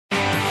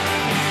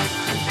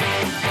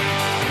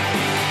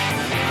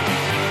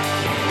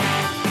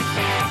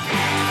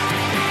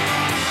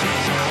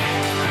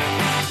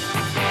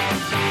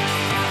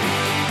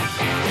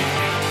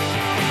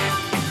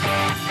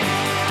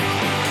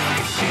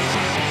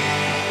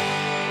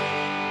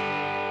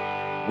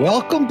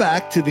Welcome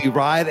back to the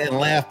Ride and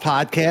Laugh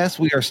podcast.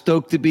 We are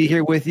stoked to be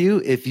here with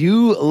you. If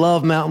you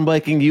love mountain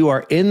biking, you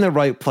are in the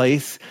right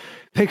place.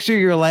 Picture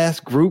your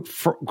last group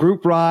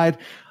ride, a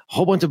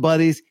whole bunch of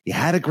buddies. You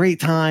had a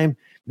great time.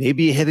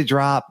 Maybe you hit a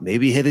drop,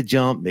 maybe you hit a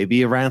jump, maybe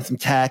you ran some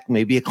tech,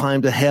 maybe you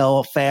climbed a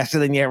hill faster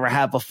than you ever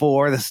have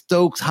before. The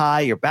stoke's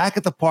high. You're back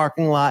at the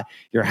parking lot.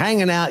 You're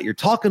hanging out. You're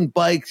talking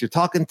bikes. You're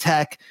talking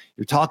tech.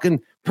 You're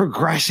talking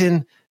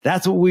progression.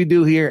 That's what we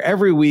do here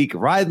every week.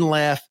 Ride and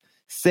Laugh.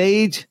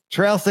 Sage,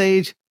 Trail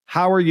Sage,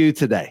 how are you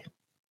today?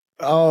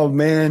 Oh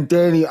man,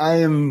 Danny,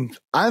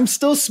 I'm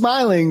still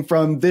smiling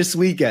from this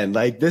weekend.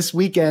 Like, this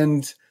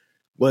weekend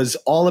was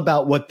all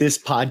about what this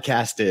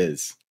podcast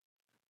is.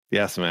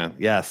 Yes, man.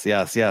 Yes.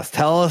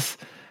 Tell us.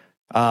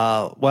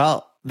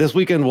 Well, this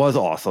weekend was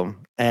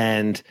awesome,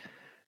 and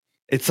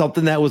it's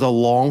something that was a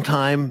long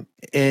time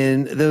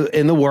in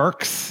the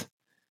works.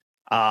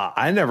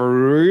 I never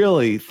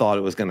really thought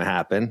it was going to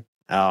happen,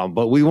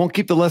 but we won't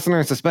keep the listener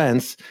in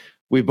suspense.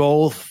 We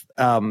both,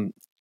 and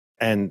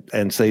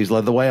Sage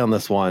led the way on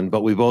this one,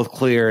 but we both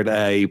cleared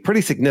a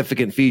pretty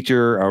significant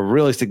feature, a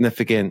really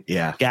significant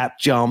gap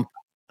jump.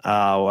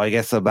 I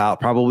guess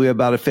probably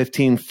about a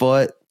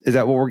 15-foot. Is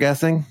that what we're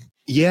guessing?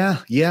 Yeah.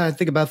 I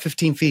think about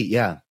 15 feet.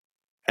 Yeah.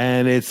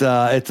 And it's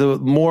a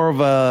more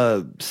of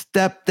a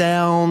step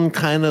down,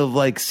 kind of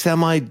like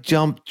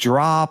semi-jump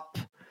drop.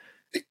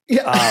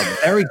 Yeah.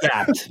 Very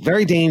gapped,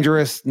 very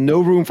dangerous,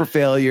 no room for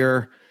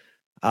failure.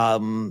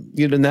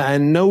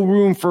 And no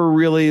room for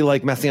really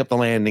like messing up the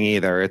landing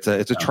either. It's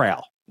a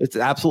trail. It's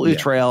absolutely a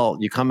trail.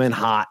 You come in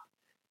hot,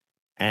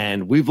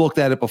 and we've looked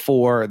at it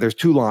before. There's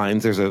two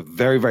lines. There's a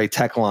very, very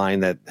tech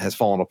line that has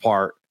fallen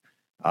apart.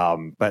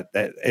 But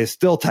that is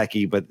still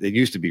techie, but it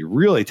used to be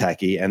really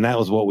techie. And that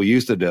was what we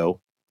used to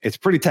do. It's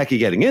pretty techie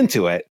getting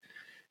into it.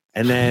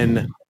 And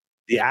then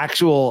the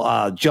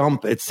actual,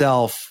 jump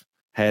itself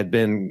had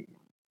been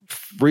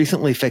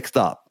recently fixed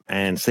up.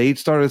 And Sage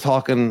started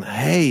talking,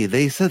 hey,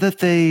 they said that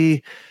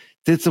they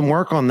did some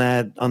work on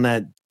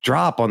that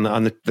drop on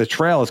the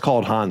trail. Is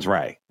called Hans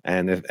Ray.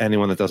 And if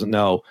anyone that doesn't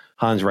know,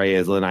 Hans Ray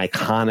is an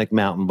iconic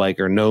mountain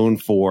biker known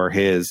for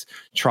his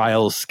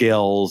trials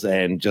skills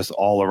and just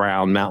all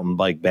around mountain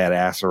bike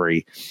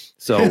badassery.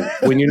 So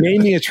when you're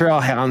naming a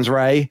trail Hans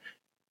Ray,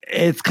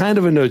 it's kind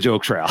of a no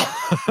joke trail.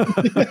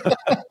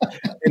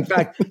 In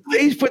fact,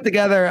 Sage put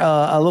together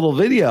a little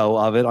video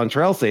of it on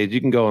Trail Sage.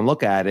 You can go and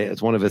look at it.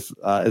 It's one of his,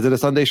 is it a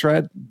Sunday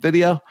Shred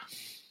video?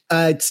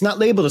 It's not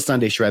labeled a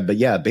Sunday Shred, but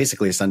yeah,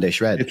 basically a Sunday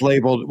Shred. It's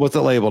labeled, what's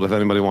it labeled if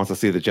anybody wants to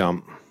see the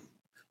jump?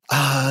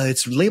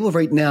 It's labeled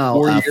right now,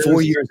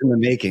 4 years in the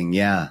making.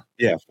 Yeah.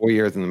 Yeah, 4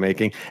 years in the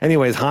making.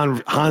 Anyways,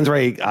 Hans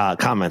Ray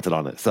commented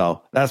on it.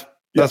 So that's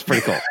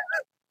pretty cool.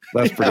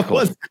 That's pretty cool.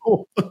 Was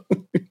cool.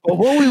 But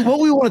what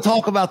we want to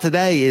talk about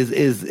today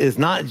is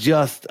not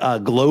just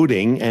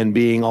gloating and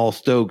being all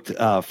stoked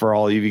for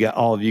all of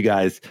you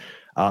guys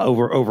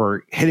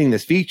over hitting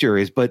this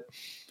feature but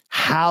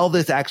how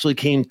this actually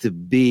came to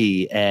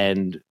be.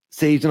 And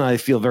Sage and I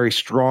feel very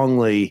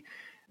strongly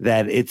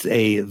that it's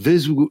a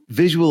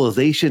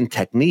visualization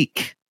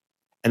technique,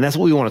 and that's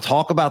what we want to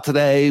talk about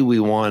today. We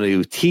want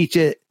to teach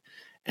it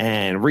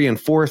and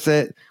reinforce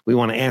it. We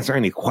want to answer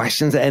any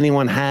questions that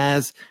anyone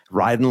has.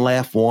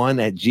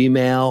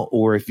 rideandlaugh1@gmail.com.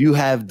 Or if you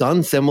have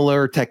done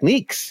similar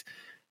techniques,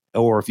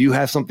 or if you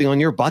have something on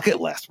your bucket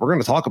list, we're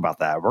going to talk about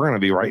that. We're going to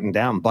be writing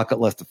down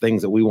bucket list of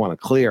things that we want to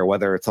clear,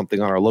 whether it's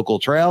something on our local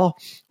trail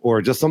or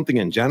just something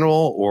in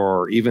general,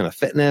 or even a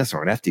fitness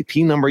or an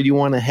FTP number you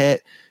want to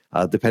hit,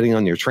 depending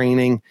on your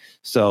training.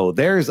 So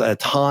there's a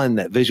ton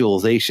that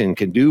visualization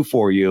can do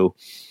for you.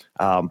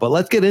 But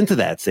let's get into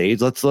that,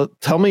 Sage.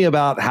 Tell me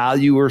about how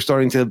you were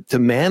starting to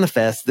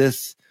manifest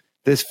this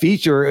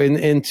feature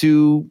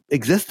into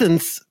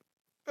existence.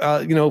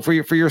 For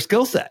your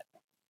skill set.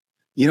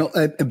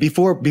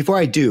 Before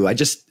I do, I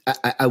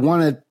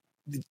want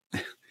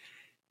to.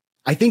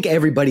 I think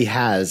everybody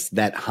has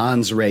that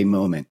Hans Ray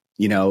moment.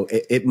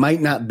 It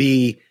might not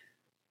be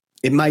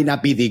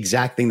the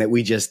exact thing that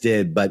we just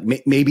did, but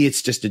maybe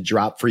it's just a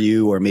drop for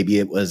you, or maybe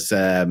it was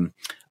a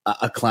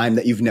climb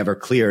that you've never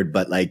cleared.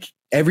 But like,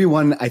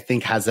 everyone, I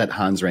think, has that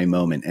Hans Ray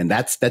moment, and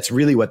that's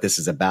really what this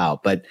is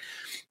about. But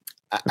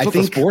I think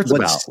the sport's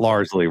about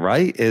largely,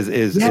 right?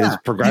 Is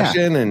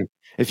progression, and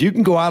if you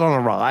can go out on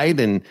a ride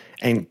and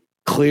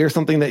clear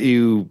something that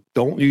you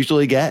don't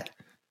usually get,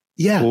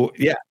 then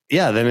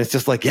it's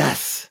just like,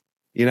 yes.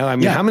 How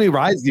many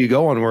rides do you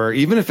go on where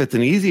even if it's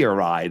an easier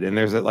ride and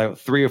there's like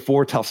 3 or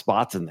 4 tough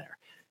spots in there,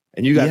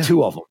 and you got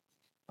 2 of them?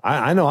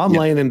 I know I'm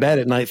laying in bed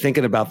at night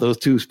thinking about those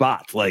 2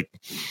 spots. Like,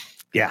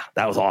 yeah,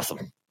 that was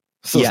awesome.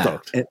 So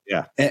stoked.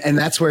 And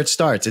that's where it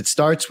starts. It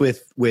starts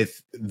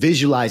with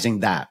visualizing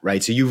that,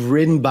 right? So you've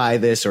ridden by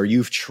this, or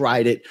you've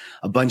tried it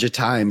a bunch of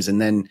times, and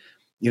then,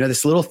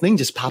 this little thing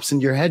just pops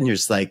into your head and you're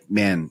just like,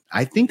 man,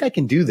 I think I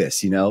can do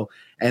this,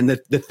 and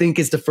the think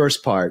is the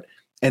first part.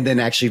 And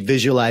then actually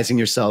visualizing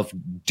yourself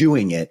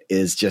doing it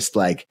is just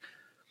like,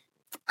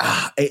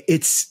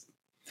 it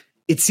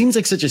seems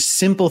like such a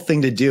simple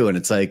thing to do. And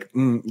it's like,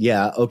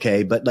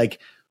 okay. But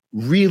like,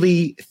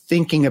 really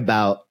thinking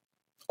about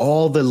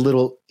all the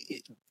little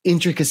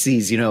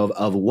intricacies,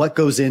 of what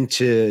goes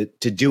into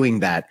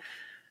doing that.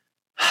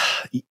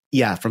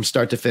 Yeah, from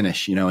start to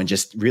finish, and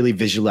just really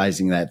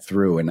visualizing that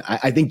through. And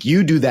I think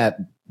you do that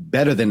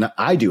better than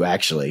I do,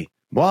 actually.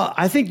 Well,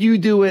 I think you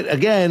do it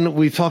again.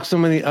 We've talked so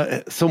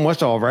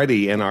much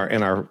already in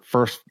our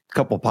first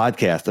couple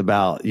podcasts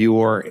about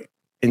your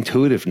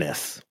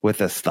intuitiveness with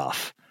this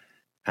stuff.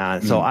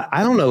 So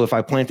I don't know if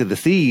I planted the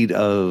seed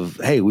of,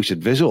 hey, we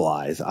should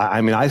visualize.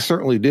 I mean, I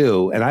certainly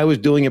do. And I was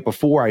doing it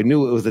before I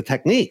knew it was a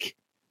technique.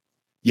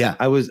 Yeah.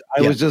 I was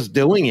just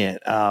doing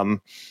it.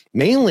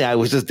 Mainly I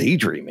was just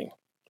daydreaming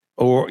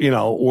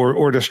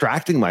or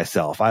distracting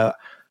myself. I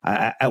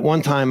at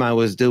one time I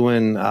was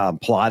doing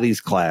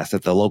Pilates class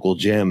at the local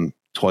gym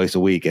twice a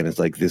week. And it's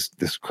like this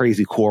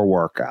crazy core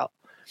workout.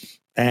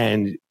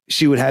 And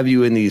she would have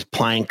you in these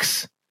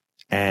planks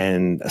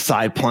and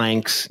side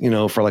planks,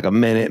 for like a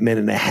minute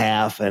and a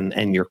half,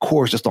 and your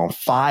core's just on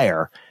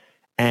fire.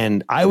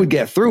 And I would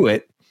get through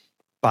it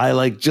by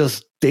like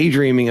just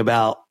daydreaming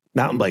about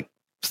mountain bike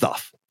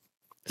stuff.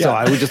 Yeah. So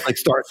I would just like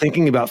start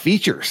thinking about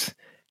features.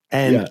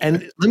 And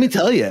let me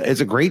tell you,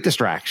 it's a great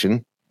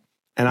distraction.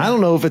 And I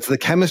don't know if it's the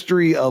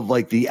chemistry of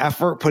like the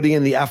effort, putting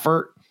in the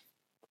effort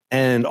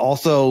and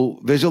also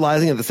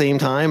visualizing at the same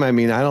time. I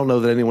mean, I don't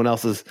know that anyone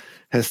else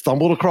has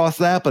stumbled across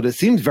that, but it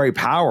seems very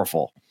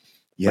powerful.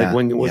 Yeah.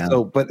 Like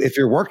but if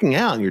you're working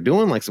out and you're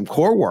doing like some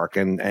core work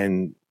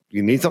and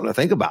you need something to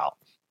think about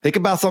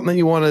something that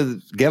you want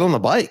to get on the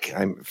bike.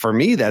 For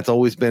me, that's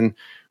always been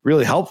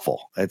really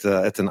helpful. It's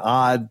an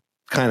odd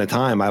kind of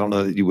time. I don't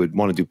know that you would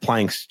want to do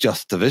planks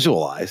just to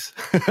visualize.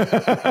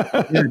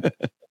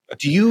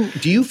 Do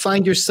you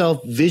find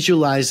yourself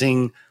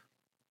visualizing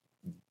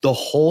the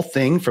whole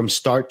thing from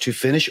start to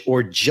finish,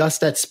 or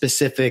just that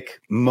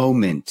specific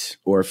moment,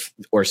 or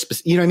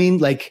you know what I mean?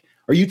 Like,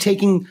 are you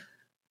taking,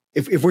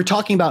 if we're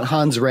talking about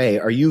Hans Rey,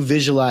 are you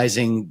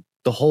visualizing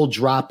the whole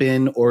drop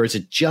in, or is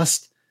it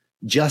just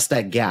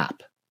that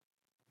gap?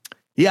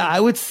 Yeah, I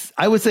would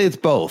say it's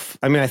both.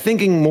 I mean, I'm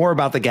thinking more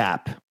about the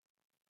gap,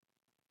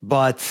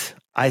 but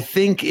I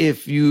think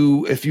if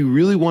you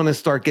really want to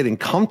start getting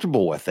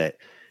comfortable with it,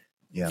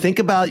 think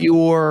about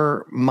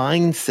your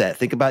mindset,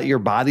 think about your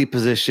body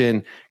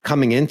position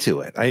coming into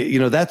it.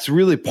 That's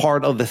really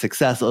part of the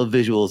success of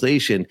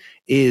visualization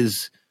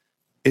is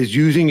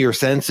using your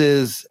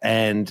senses,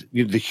 and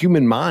the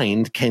human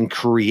mind can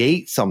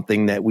create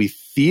something that we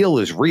feel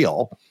is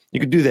real. You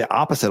could do the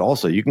opposite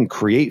also. You can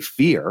create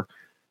fear.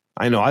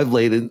 I know I've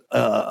laid in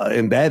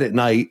bed at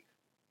night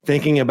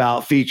thinking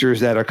about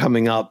features that are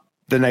coming up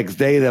the next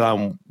day that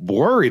I'm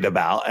worried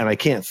about, and I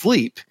can't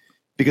sleep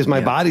because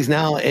my body's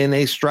now in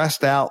a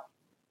stressed out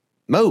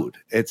mode.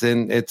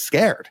 It's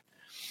scared.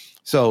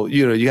 So,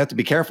 you have to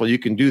be careful. You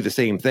can do the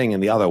same thing in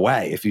the other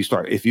way.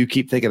 If you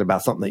keep thinking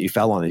about something that you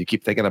fell on and you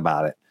keep thinking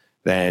about it,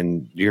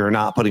 then you're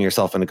not putting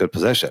yourself in a good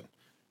position.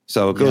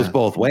 So it goes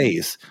both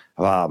ways.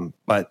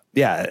 But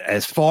yeah,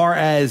 as far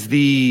as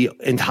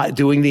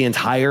doing the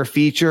entire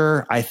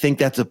feature, I think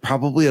that's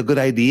probably a good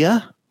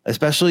idea,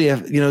 especially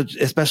if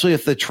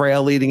the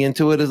trail leading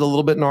into it is a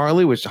little bit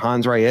gnarly, which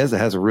Hans Rey is. It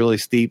has a really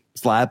steep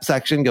slab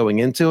section going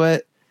into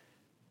it.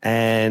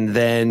 And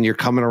then you're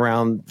coming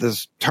around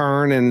this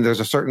turn and there's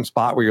a certain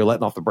spot where you're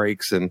letting off the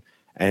brakes and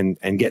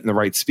getting the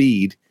right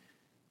speed.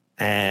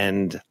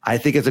 And I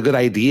think it's a good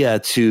idea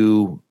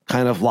to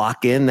kind of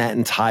lock in that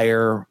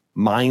entire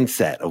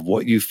mindset of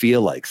what you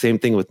feel like. Same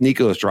thing with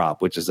Nico's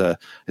drop, which is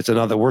it's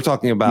another, we're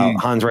talking about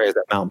Hans Rey at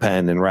Mount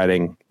Penn and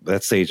Reading.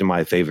 That stage in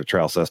my favorite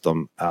trail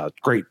system.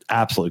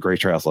 Absolutely great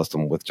trail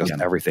system with just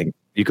everything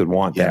you could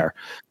want there.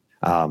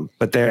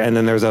 But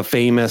there's a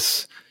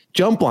famous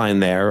jump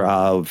line there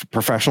of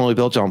professionally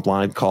built jump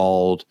line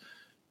called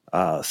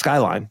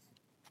Skyline.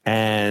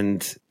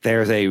 And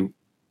there's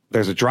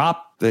a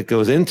drop that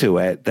goes into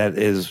it that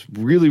is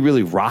really,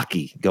 really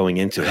rocky going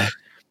into it.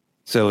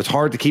 So it's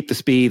hard to keep the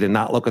speed and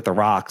not look at the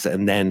rocks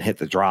and then hit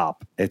the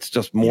drop. It's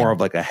just more of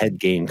like a head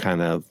game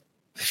kind of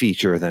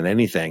feature than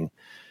anything.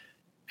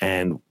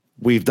 And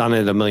we've done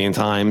it a million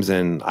times,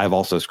 and I've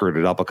also screwed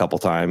it up a couple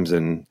times.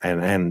 And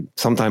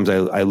sometimes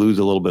I lose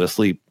a little bit of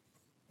sleep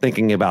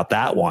thinking about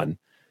that one.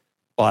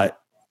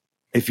 But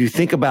if you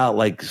think about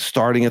like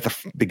starting at the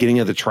beginning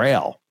of the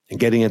trail and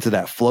getting into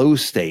that flow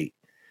state,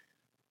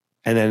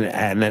 and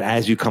then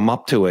as you come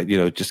up to it,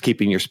 just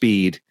keeping your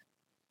speed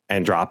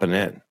and dropping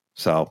in.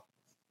 So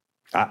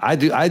I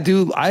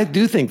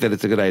do think that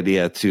it's a good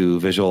idea to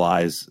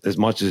visualize as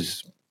much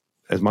as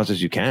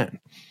you can.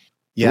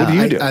 Yeah. What do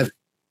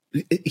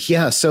you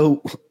do?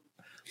 So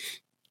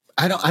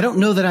I don't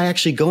know that I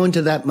actually go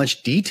into that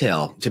much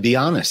detail, to be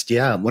honest.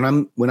 Yeah.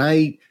 When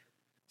I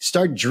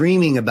start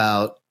dreaming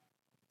about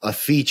a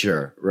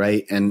feature,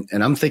 right? And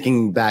I'm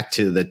thinking back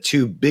to the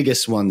two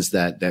biggest ones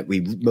that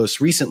we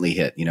most recently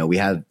hit. We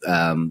had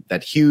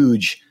that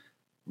huge,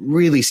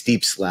 really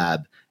steep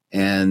slab,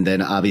 and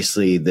then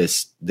obviously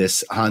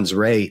this Hans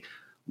Rey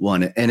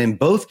one. And in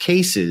both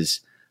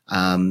cases,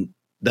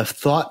 the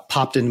thought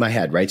popped into my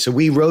head, right? So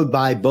we rode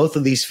by both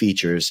of these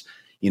features.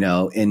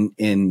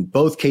 In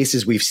both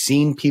cases, we've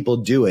seen people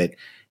do it.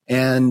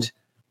 And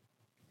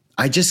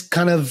I just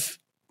kind of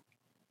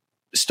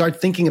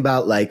start thinking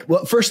about like,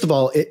 well, first of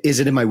all, is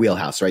it in my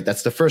wheelhouse, right?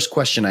 That's the first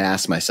question I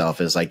ask myself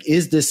is like,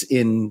 is this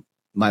in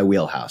my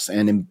wheelhouse?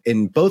 And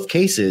in both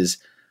cases,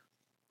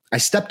 I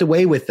stepped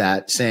away with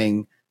that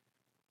saying,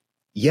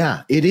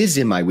 yeah, it is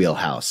in my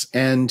wheelhouse.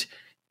 And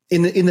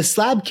in the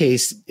slab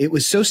case, it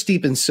was so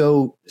steep and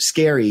so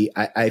scary.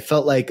 I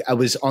felt like I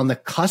was on the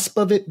cusp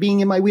of it being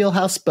in my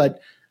wheelhouse,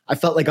 but I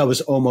felt like I was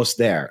almost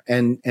there.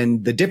 And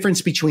the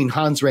difference between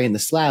Hans Ray and the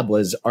slab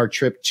was our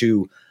trip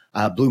to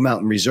Blue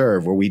Mountain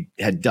Reserve, where we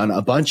had done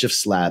a bunch of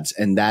slabs,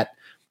 and that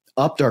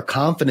upped our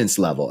confidence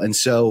level. And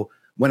so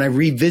when I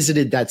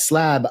revisited that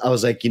slab, I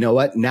was like, you know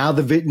what?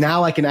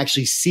 Now I can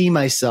actually see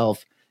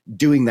myself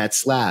doing that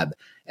slab.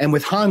 And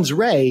with Hans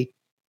Ray,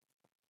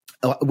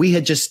 we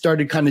had just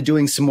started kind of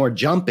doing some more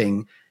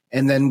jumping.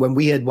 And then when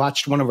we had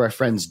watched one of our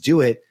friends do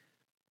it,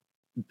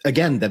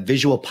 again, the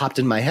visual popped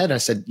in my head. I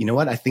said, you know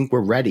what? I think we're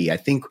ready. I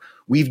think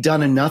we've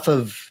done enough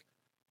of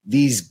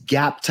these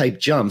gap type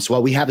jumps.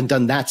 While we haven't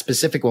done that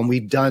specific one,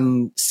 we've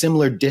done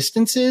similar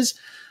distances.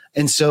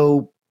 And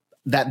so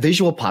that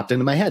visual popped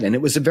into my head, and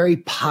it was a very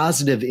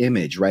positive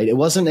image, right? It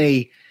wasn't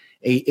a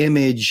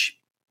image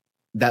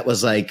that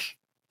was like,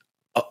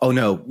 oh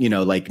no,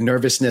 like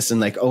nervousness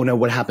and like, oh no,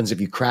 what happens if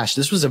you crash?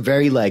 This was a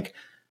very like,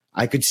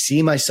 I could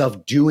see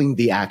myself doing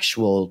the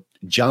actual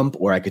jump,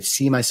 or I could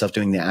see myself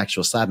doing the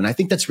actual slab. And I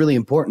think that's really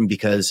important,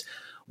 because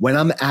when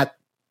I'm at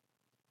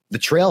the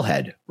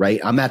trailhead, right,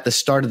 I'm at the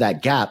start of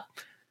that gap,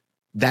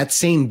 that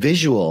same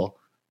visual,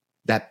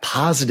 that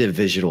positive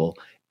visual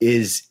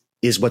is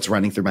what's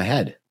running through my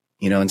head,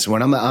 And so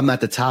when I'm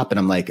at the top and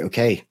I'm like,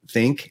 okay,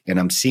 think, and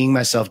I'm seeing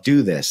myself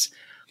do this.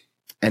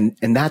 And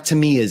that to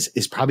me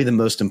is probably the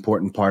most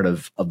important part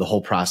of the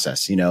whole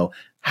process,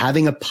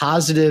 having a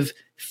positive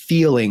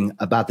feeling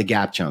about the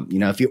gap jump,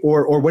 if you,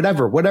 or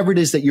whatever it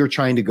is that you're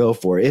trying to go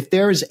for. If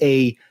there's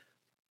a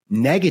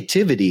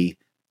negativity,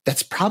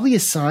 that's probably a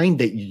sign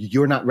that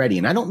you're not ready.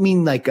 And I don't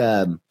mean like,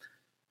 what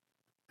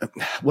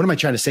am I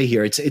trying to say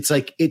here?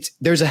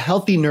 There's a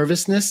healthy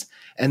nervousness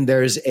and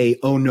there's a,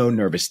 oh no,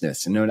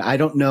 nervousness. And I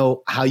don't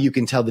know how you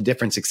can tell the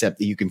difference except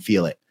that you can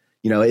feel it.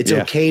 It's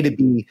okay to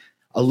be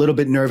a little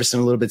bit nervous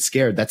and a little bit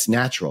scared. That's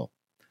natural.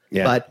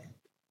 Yeah. But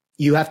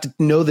you have to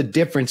know the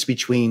difference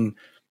between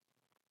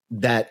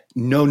that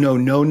no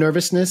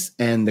nervousness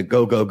and the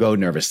go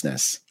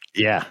nervousness.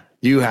 Yeah.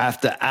 You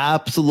have to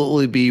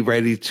absolutely be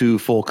ready to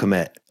full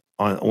commit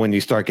when you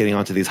start getting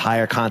onto these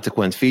higher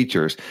consequence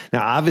features.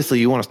 Now, obviously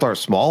you want to start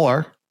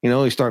smaller,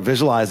 you start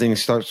visualizing, you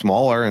start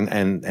smaller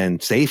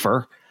and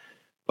safer.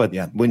 But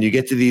when you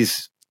get to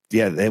these,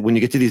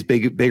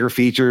 bigger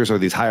features or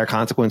these higher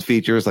consequence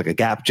features, like a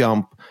gap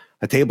jump,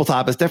 a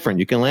tabletop is different.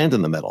 You can land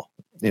in the middle,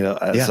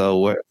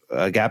 So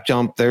a gap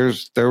jump, there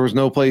was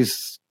no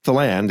place to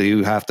land.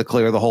 You have to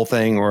clear the whole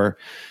thing, or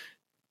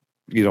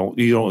you don't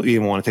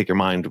even want to take your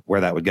mind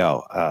where that would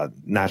go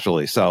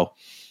naturally. So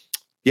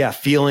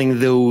feeling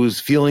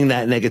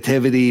that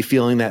negativity,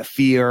 feeling that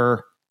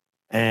fear,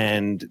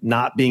 and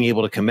not being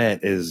able to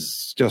commit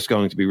is just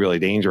going to be really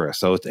dangerous.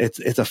 So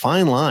it's a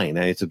fine line,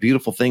 and it's a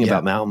beautiful thing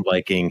about mountain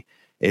biking.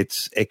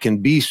 It can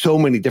be so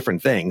many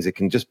different things. It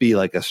can just be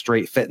like a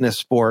straight fitness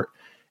sport.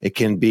 It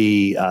can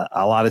be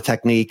a lot of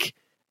technique,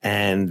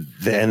 and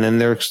then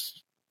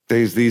there's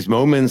these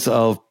moments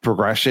of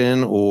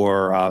progression,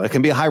 or it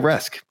can be a high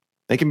risk.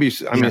 It can be,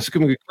 it's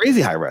going to be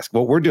crazy high risk.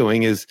 What we're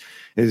doing is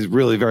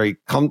really very,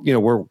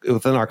 we're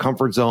within our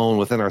comfort zone,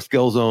 within our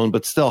skill zone,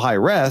 but still high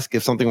risk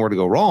if something were to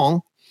go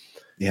wrong.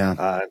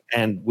 Yeah.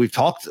 And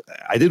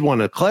I did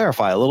want to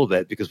clarify a little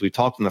bit, because we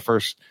talked in the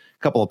first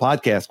couple of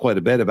podcasts quite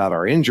a bit about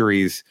our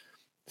injuries.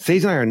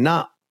 Sage and I are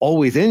not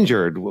always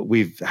injured.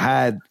 We've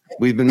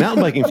been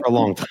mountain biking for a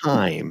long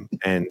time,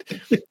 and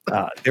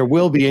there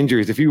will be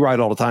injuries. If you ride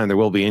all the time, there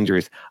will be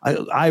injuries.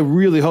 I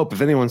really hope,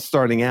 if anyone's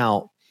starting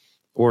out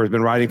or has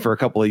been riding for a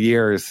couple of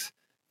years,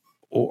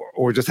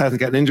 or just hasn't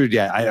gotten injured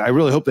yet, I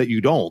really hope that you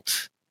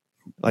don't.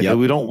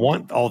 We don't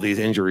want all these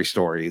injury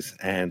stories,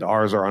 and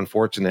ours are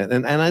unfortunate.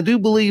 And I do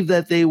believe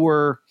that they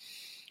were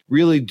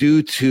really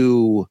due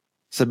to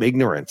some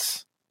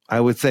ignorance. I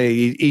would say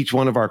each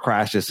one of our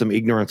crashes, some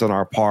ignorance on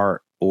our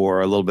part,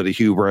 or a little bit of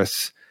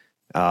hubris,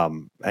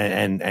 and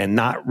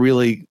not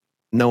really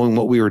knowing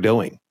what we were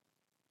doing.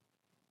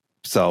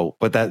 So,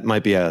 but that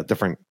might be a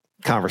different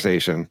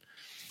conversation.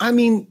 I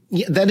mean,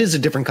 that is a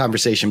different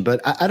conversation,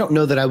 but I don't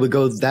know that I would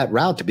go that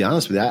route, to be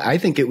honest with you. I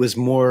think it was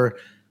more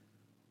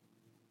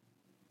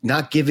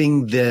not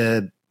giving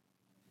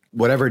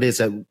whatever it is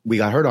that we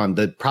got hurt on,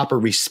 the proper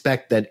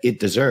respect that it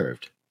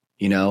deserved,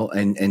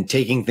 and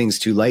taking things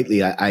too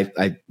lightly.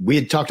 We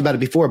had talked about it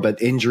before,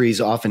 but injuries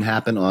often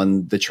happen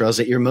on the trails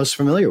that you're most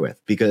familiar with,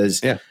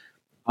 because,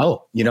 I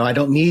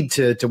don't need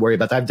to worry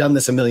about that. I've done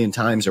this a million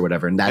times or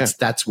whatever. And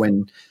that's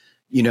when,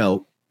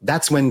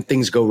 that's when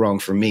things go wrong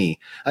for me.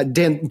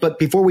 Dan, but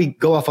before we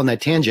go off on that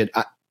tangent,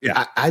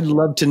 I'd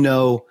love to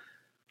know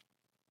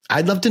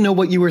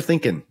what you were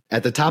thinking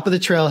at the top of the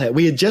trailhead.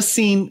 We had just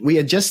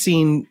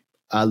seen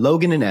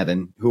Logan and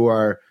Evan, who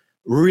are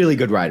really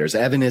good riders.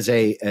 Evan is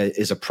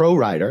a pro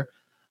rider,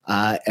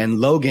 and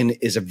Logan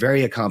is a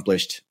very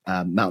accomplished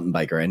mountain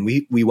biker. And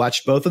we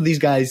watched both of these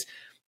guys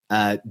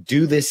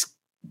do this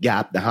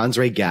gap, the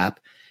Hansrey gap,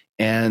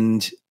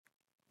 and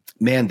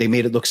man, they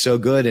made it look so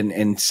good.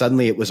 And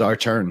suddenly it was our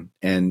turn.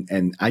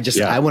 And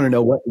I want to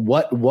know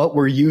what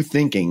were you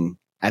thinking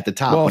at the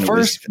top? Well,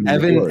 first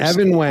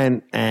Evan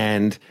went,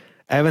 and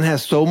Evan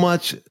has so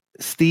much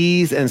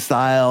steez and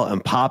style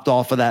and popped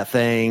off of that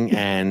thing.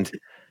 And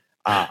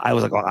I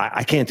was like, oh,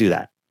 I can't do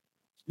that.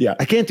 Yeah,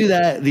 I can't do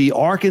that. The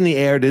arc in the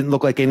air didn't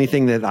look like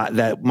anything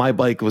that my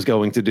bike was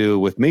going to do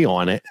with me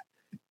on it.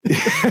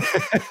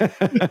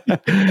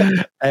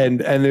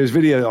 and there's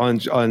video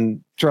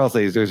on Trail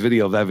Stage. There's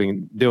video of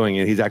Evan doing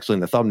it. He's actually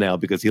in the thumbnail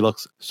because he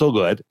looks so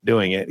good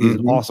doing it. He's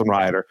an awesome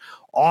rider,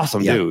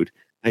 awesome dude.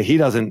 And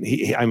he's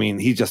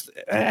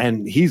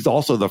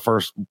also the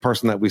first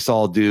person that we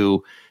saw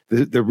do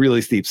the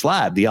really steep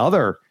slab. The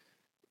other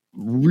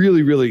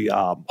really, really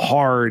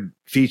hard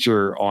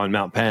feature on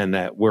Mount Penn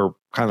that we're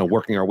kind of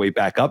working our way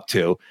back up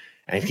to.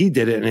 And he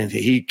did it, and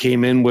he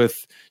came in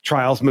with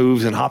trials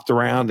moves and hopped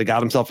around and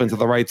got himself into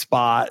the right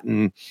spot,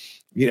 and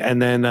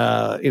then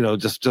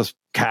just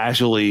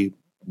casually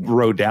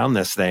rode down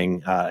this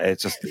thing.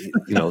 It's just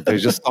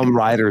there's just some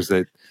riders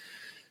that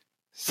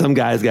some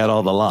guys got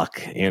all the luck,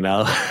 and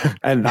I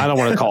don't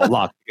want to call it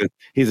luck because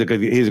he's a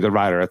good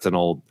rider. It's an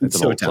old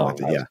so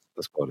talented, song.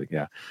 That's quoting,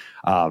 yeah.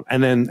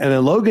 And then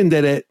Logan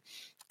did it,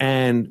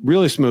 and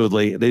really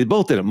smoothly. They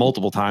both did it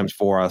multiple times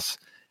for us,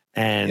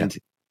 and.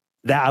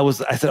 I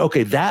said,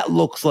 okay, that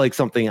looks like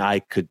something I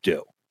could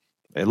do.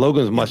 And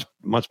Logan's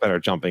much better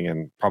at jumping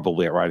and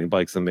probably at riding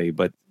bikes than me,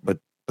 but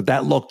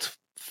that looked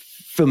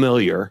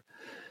familiar.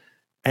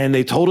 And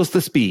they told us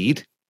the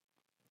speed,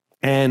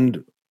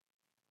 and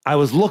I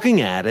was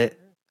looking at it.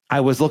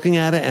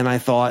 And I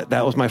thought,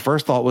 that was my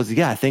first thought was,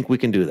 I think we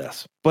can do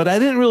this. But I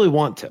didn't really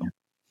want to.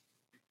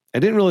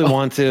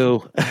 Want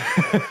to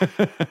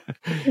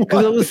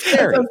because it was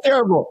scary. That's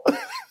terrible.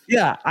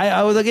 Yeah,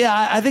 I was like,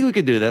 I think we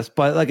could do this,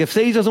 but like if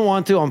Sage doesn't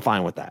want to, I'm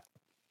fine with that.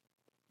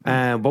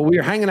 But we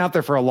were hanging out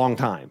there for a long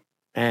time,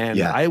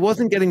 and I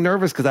wasn't getting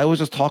nervous because I was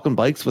just talking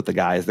bikes with the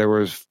guys. There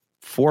was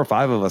 4 or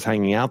 5 of us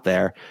hanging out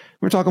there.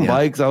 We were talking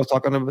bikes. I was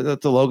talking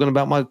to Logan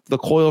about the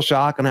coil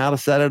shock and how to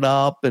set it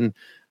up, and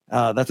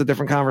that's a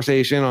different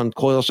conversation on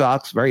coil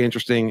shocks. Very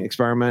interesting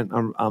experiment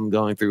I'm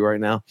going through right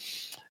now,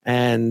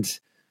 and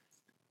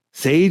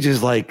Sage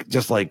is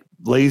just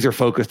laser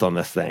focused on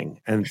this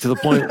thing, and to the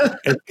point,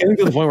 it's getting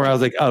to the point where I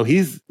was like, oh,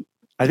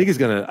 I think he's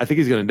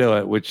gonna do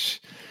it, which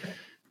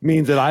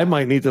means that I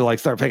might need to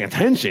start paying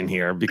attention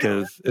here,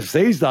 because if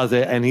Sage does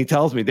it and he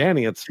tells me,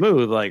 Danny, it's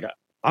smooth,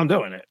 I'm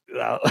doing it.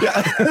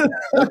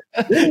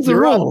 It's the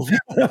rules.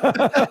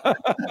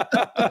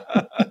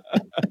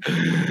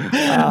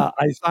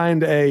 I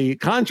signed a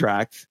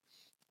contract,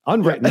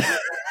 unwritten,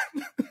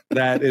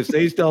 that if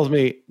Sage tells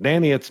me,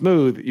 Danny, it's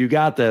smooth, you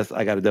got this,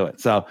 I got to do it.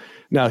 So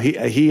no,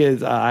 he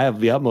is. I have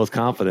the utmost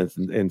confidence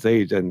in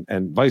Sage,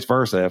 and vice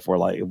versa. If we're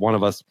one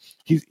of us,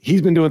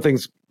 he's been doing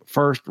things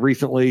first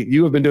recently.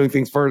 You have been doing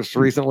things first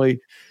recently,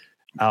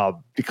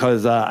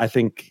 because I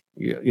think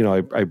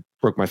I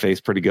broke my face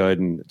pretty good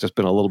and just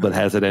been a little bit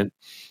hesitant.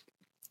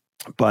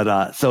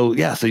 But so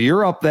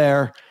you're up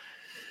there.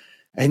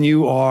 And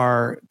you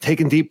are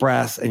taking deep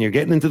breaths and you're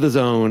getting into the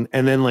zone.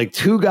 And then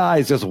 2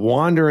 guys just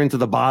wander into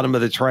the bottom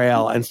of the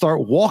trail and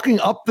start walking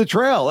up the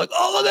trail.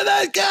 Oh, look at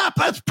that gap.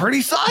 That's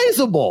pretty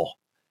sizable.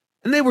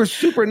 And they were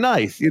super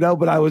nice,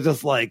 but I was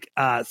just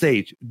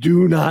Sage,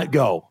 do not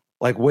go.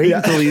 Wait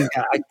until he's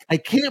got, I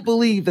can't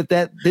believe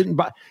that didn't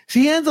buy. So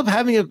you ended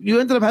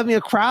up having a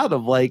crowd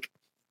of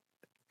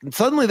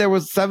suddenly there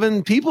was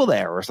 7 people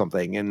there or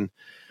something. And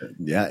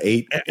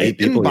 8 it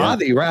people. Didn't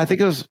bother you, right? I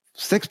think it was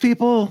 6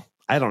 people.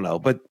 I don't know,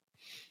 but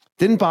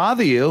didn't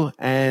bother you.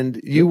 And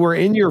you were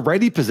in your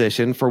ready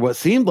position for what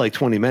seemed like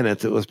 20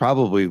 minutes. It was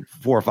probably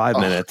 4 or 5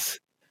 minutes.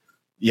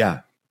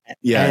 Yeah.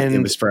 Yeah. And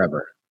it was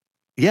forever.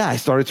 Yeah. I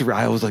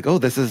was like, oh,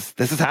 this is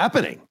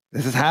happening.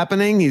 This is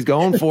happening. He's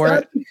going for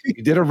it.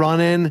 You did a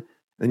run in,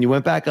 then you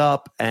went back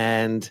up,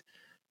 and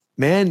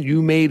man,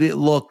 you made it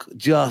look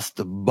just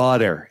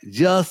butter,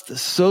 just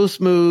so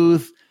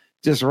smooth,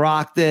 just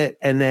rocked it.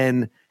 And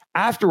then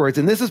afterwards,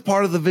 and this is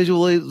part of the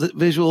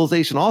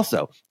visualization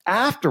also,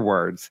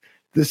 afterwards,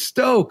 the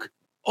stoke,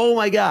 oh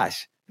my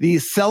gosh, the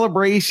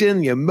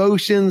celebration, the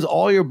emotions,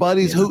 all your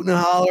buddies hooting and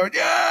hollering,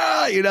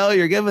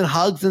 you're giving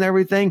hugs and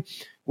everything.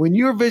 When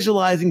you're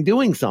visualizing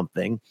doing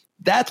something,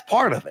 that's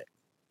part of it.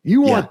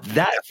 You want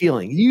that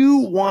feeling. You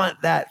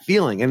want that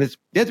feeling. And you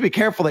have to be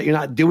careful that you're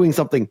not doing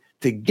something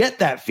to get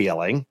that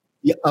feeling.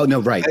 Yeah. Oh, no,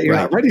 right. That you're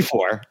not ready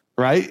for.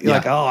 Right? You're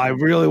I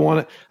really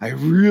want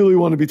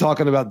to be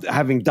talking about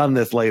having done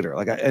this later.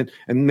 And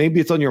maybe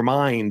it's on your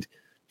mind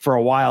for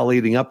a while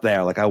leading up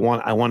there. I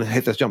want to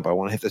hit this jump. I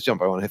want to hit this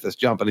jump. I want to hit this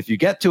jump. And if you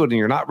get to it and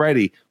you're not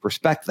ready,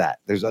 respect that.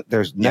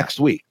 There's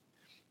next week.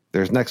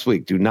 There's next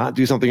week. Do not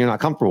do something you're not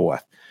comfortable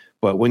with.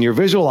 But when you're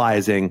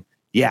visualizing,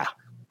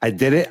 I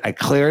did it. I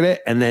cleared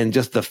it. And then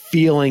just the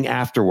feeling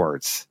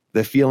afterwards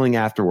the feeling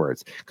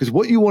afterwards. Because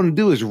what you want to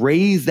do is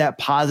raise that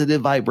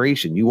positive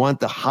vibration. You want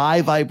the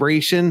high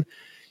vibration.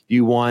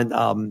 You want,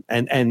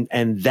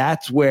 and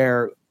that's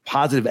where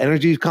positive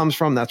energy comes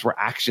from. That's where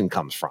action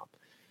comes from.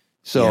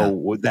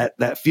 So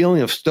that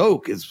feeling of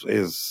stoke is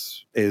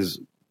as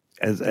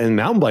in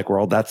mountain bike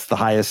world, that's the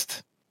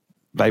highest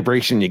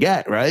vibration you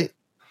get, right?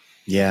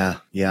 Yeah.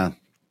 Yeah.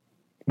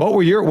 What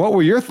were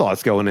your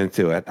thoughts going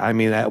into it? I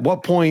mean, at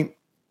what point?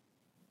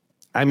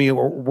 I mean,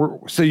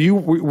 so you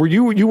were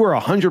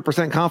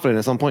 100% confident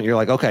at some point. You're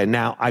like, okay,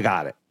 now I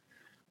got it.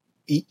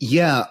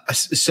 Yeah.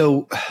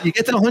 So you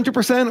get to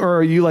 100%, or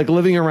are you like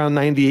living around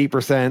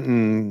 98%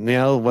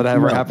 and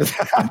whatever happens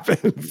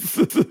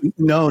happens?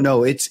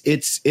 No,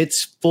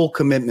 it's full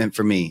commitment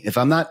for me. If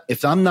I'm not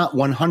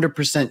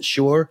 100%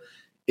 sure,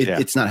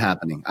 it's not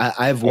happening.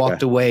 I've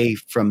walked away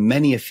from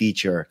many a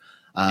feature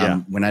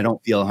when I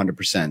don't feel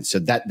 100%. So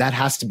that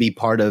has to be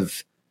part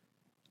of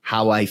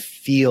how I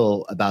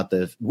feel about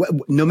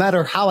no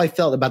matter how I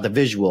felt about the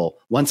visual.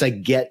 Once I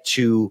get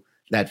to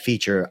that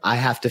feature, I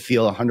have to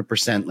feel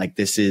 100% like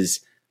this is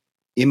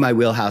in my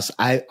wheelhouse.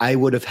 I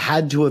would have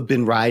had to have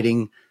been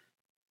riding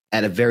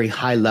at a very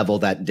high level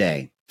that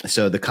day.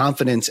 So the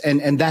confidence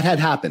and that had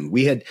happened.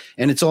 We had,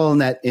 and it's all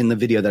in the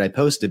video that I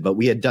posted, but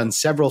we had done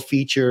several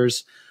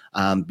features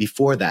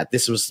before that.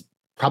 This was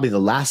probably the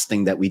last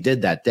thing that we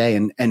did that day.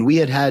 And we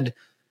had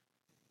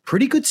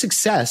pretty good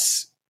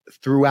success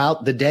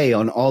throughout the day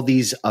on all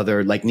these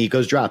other, like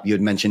Nico's drop. You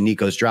had mentioned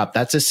Nico's drop.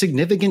 That's a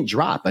significant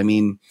drop. I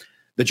mean,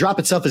 the drop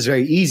itself is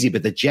very easy,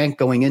 but the jank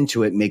going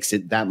into it makes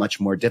it that much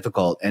more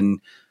difficult. And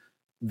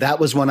that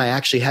was one I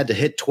actually had to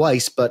hit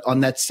twice. But on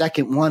that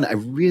second one, I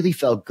really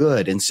felt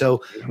good. And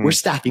so we're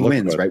stacking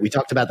wins, right? We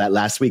talked about that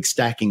last week,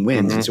 stacking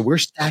wins. And so we're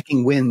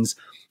stacking wins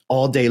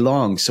all day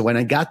long. So when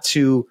I got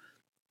to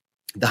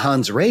the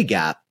Hans Ray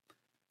gap,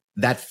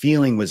 that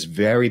feeling was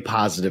very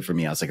positive for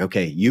me. I was like,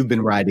 okay, you've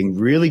been riding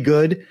really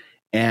good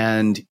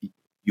and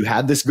you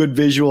had this good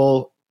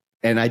visual.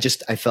 And I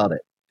felt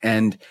it.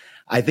 And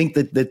I think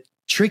that the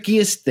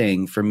trickiest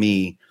thing for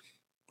me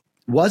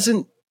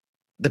wasn't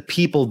the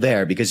people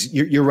there, because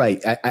you're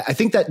right. I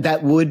think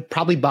that would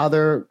probably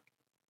bother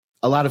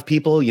a lot of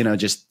people,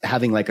 just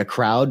having like a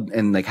crowd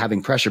and like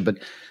having pressure, but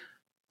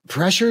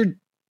pressure,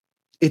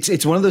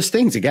 it's one of those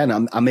things. Again,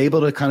 I'm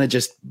able to kind of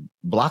just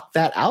block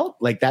that out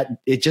like that.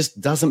 It just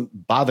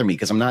doesn't bother me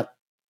because I'm not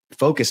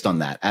focused on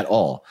that at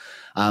all.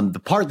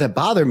 The part that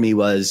bothered me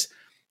was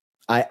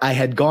I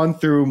had gone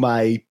through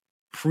my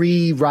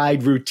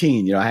pre-ride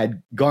routine.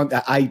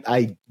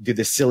 I did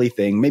this silly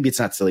thing. Maybe it's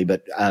not silly,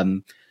 but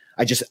I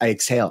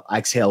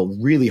exhale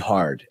really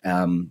hard.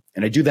 And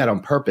I do that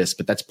on purpose,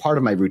 but that's part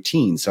of my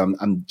routine. So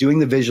I'm doing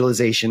the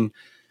visualization.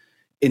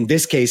 In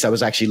this case, I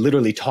was actually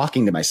literally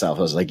talking to myself.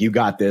 I was like, you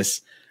got this.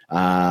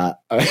 I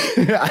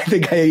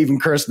think I even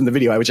cursed in the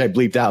video, which I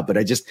bleeped out, but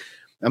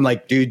I'm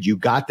like, dude, you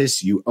got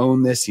this. You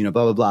own this, blah,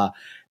 blah, blah.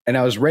 And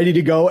I was ready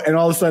to go. And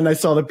all of a sudden I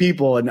saw the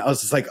people and I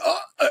was just like,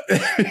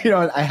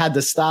 I had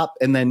to stop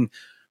and then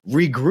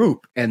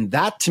regroup. And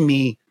that to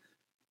me,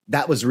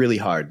 that was really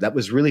hard. That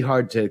was really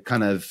hard to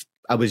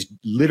I was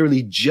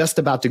literally just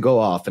about to go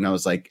off and I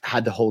was like,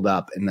 had to hold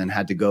up and then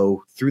had to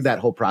go through that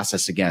whole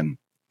process again.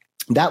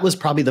 That was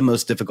probably the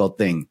most difficult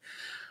thing.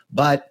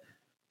 But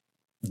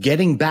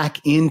getting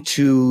back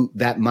into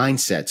that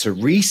mindset, so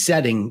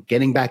resetting,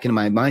 getting back into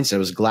my mindset, I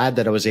was glad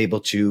that I was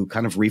able to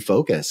kind of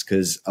refocus,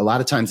 because a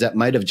lot of times that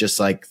might have just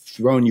like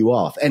thrown you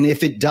off. And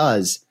if it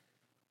does,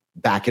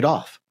 back it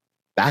off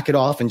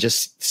and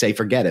just say,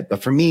 forget it.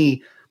 But for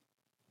me,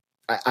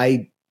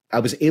 I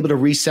was able to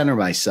recenter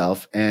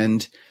myself,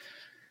 and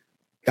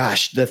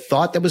gosh, the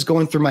thought that was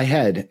going through my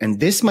head, and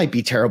this might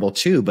be terrible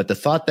too, but the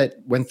thought that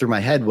went through my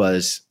head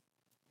was,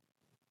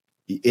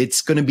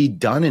 it's going to be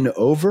done and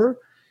over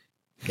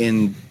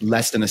in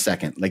less than a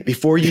second. Like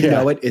before you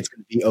know it, it's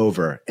going to be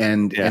over.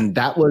 And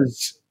that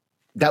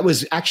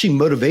was actually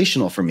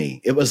motivational for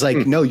me. It was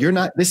like, no, you're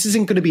not, this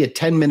isn't going to be a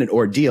 10-minute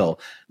ordeal.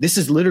 This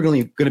is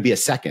literally going to be a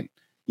second,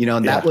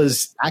 and that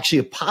was actually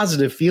a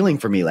positive feeling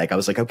for me. Like I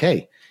was like,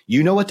 okay,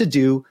 you know what to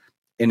do.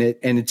 And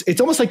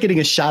it's almost like getting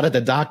a shot at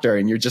the doctor,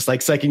 and you're just like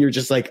psyching. You're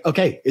just like,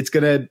 okay, it's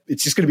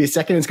just gonna be a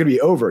second. It's gonna be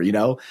over,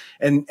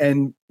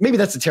 And maybe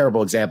that's a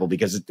terrible example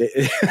because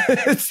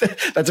that's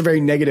a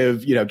very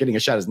negative. Getting a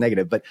shot is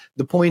negative. But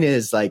the point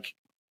is, like,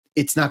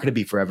 it's not gonna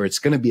be forever. It's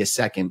gonna be a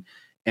second,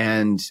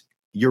 and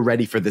you're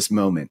ready for this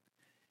moment.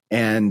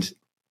 And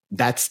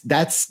that's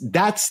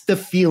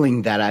the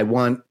feeling that I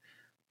want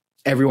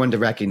everyone to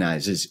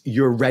recognize: is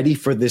you're ready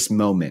for this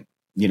moment.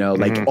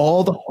 Like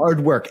all the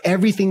hard work,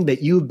 everything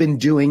that you've been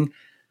doing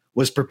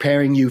was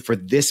preparing you for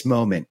this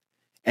moment.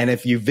 And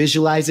if you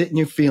visualize it and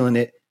you're feeling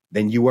it,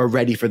 then you are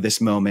ready for this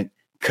moment.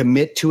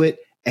 Commit to it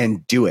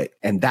and do it.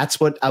 And that's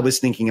what I was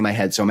thinking in my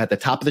head. So I'm at the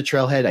top of the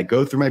trailhead. I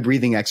go through my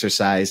breathing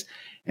exercise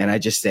and I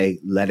just say,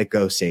 let it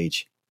go,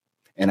 Sage.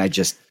 And I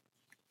just,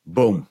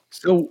 boom.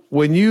 So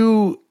when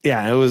it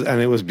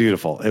was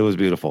beautiful. It was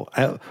beautiful.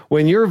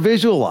 When you're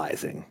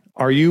visualizing,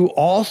 are you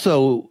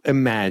also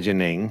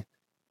imagining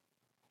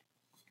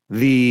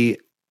the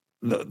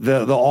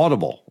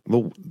audible,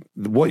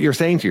 what you're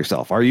saying to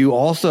yourself? Are you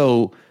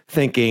also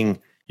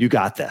thinking, you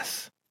got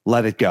this,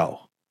 let it go?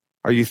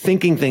 Are you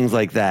thinking things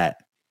like that?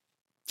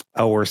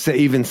 Or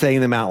even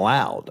saying them out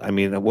loud? I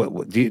mean,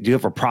 what do you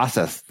have a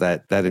process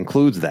that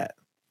includes that?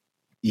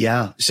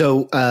 Yeah.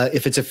 So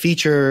if it's a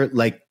feature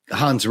like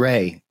Hans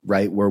Ray,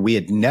 right, where we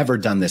had never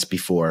done this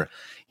before,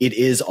 it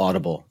is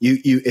audible. You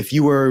if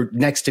you were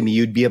next to me,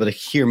 you'd be able to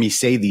hear me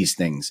say these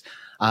things.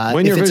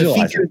 When you're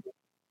visualizing.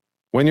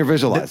 When you're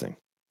visualizing.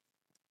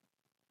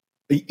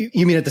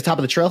 You mean at the top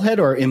of the trailhead,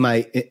 or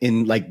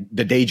in like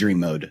the daydream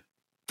mode?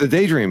 The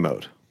daydream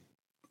mode.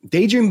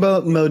 Daydream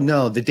mode,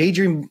 no. The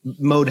daydream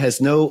mode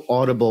has no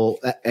audible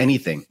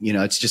anything. You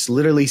know, it's just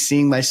literally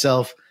seeing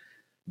myself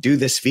do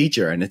this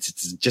feature, and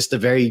it's just a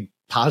very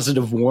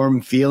positive,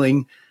 warm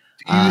feeling.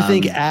 Do you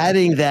think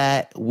adding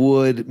that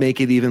would make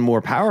it even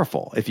more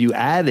powerful? If you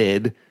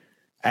added,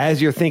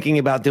 as you're thinking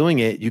about doing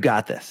it, you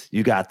got this.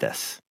 You got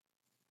this.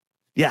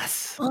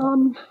 Yes.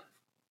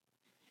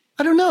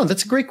 I don't know.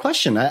 That's a great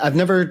question. I've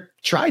never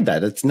tried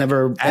that. It's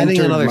never adding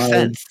another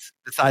sense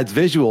besides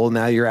visual.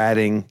 Now you're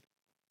adding,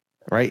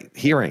 right,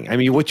 hearing. I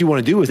mean, what you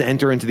want to do is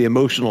enter into the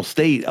emotional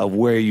state of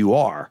where you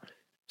are,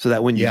 so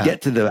that when you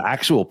get to the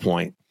actual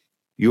point,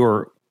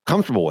 you're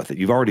comfortable with it.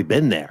 You've already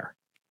been there.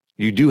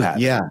 You do have.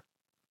 Yeah.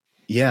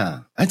 Yeah.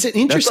 That's an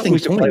interesting we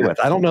should play with.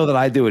 I don't know that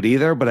I do it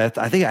either, but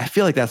I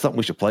feel like that's something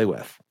we should play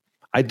with.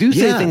 I do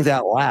say things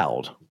out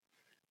loud,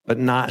 but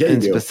not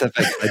in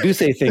specific. I do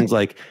say things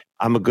like,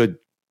 I'm good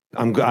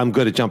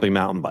at jumping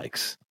mountain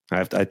bikes.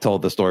 I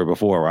told the story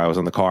before where I was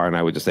in the car and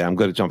I would just say, I'm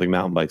good at jumping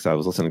mountain bikes. I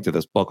was listening to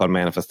this book on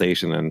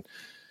manifestation, and,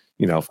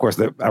 you know, of course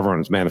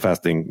everyone's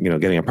manifesting, you know,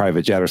 getting a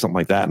private jet or something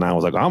like that. And I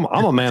was like, I'm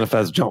a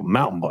manifest jump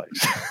mountain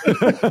bikes.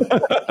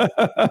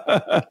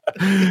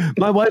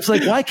 My wife's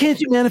like, why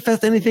can't you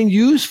manifest anything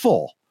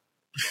useful?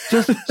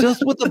 Just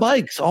with the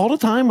bikes, all the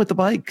time with the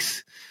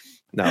bikes.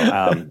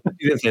 No,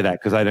 you didn't say that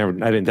because I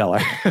didn't tell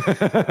her.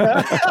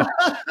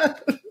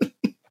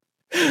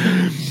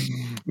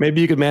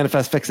 Maybe you could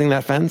manifest fixing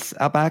that fence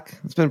out back.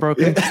 It's been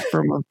broken for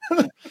a month.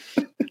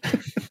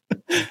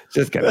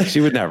 Just kidding.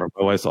 She would never.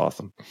 My wife's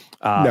awesome.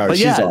 No, but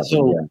she's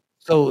awesome.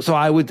 So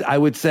I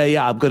would say,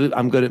 I'm good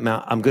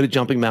at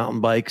jumping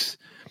mountain bikes.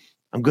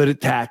 I'm good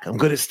at tack. I'm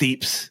good at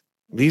steeps.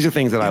 These are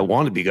things that I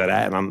want to be good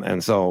at,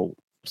 and so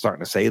I'm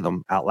starting to say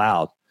them out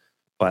loud.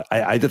 But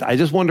I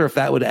just wonder if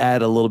that would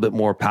add a little bit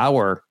more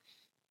power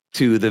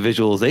to the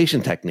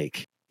visualization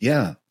technique.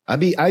 Yeah.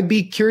 I'd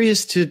be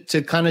curious to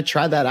kind of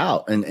try that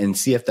out and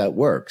see if that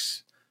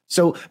works.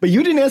 So, but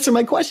you didn't answer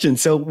my question.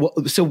 So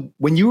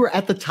when you were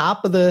at the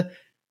top of the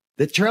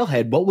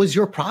trailhead, what was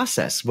your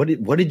process? What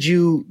did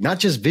you not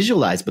just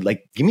visualize, but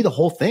like, give me the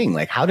whole thing.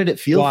 Like, how did it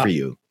feel for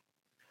you?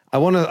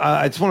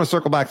 I just want to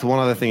circle back to one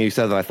other thing you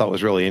said that I thought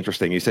was really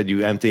interesting. You said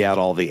you empty out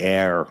all the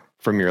air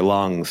from your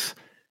lungs.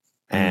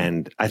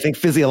 And I think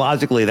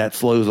physiologically that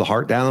slows the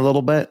heart down a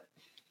little bit.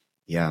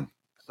 Yeah.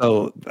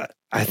 So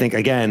I think,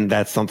 again,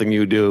 that's something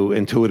you do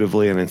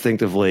intuitively and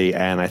instinctively.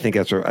 And I think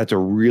that's a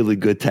really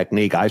good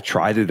technique. I've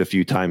tried it a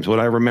few times. When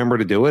I remember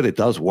to do it, it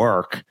does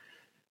work.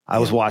 I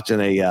was watching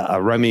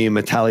a Remy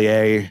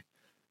Metallier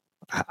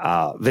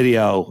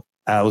video.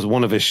 It was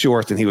one of his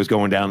shorts, and he was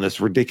going down this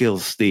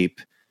ridiculous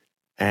steep.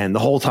 And the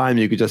whole time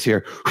you could just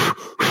hear,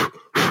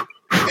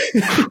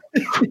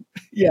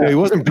 he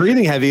wasn't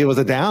breathing heavy. It was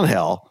a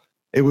downhill.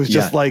 It was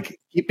just like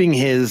keeping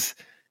his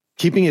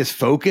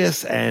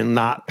focus and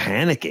not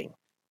panicking,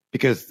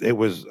 because it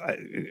was,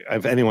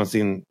 if anyone's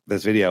seen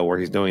this video where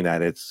he's doing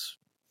that, it's,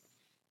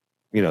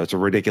 you know, it's a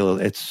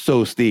ridiculous, it's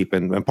so steep.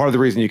 And part of the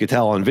reason you could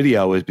tell on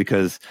video is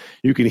because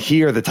you can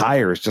hear the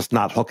tires just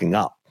not hooking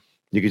up.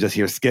 You could just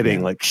hear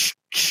skidding, like,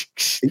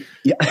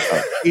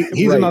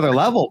 he's another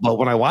level. But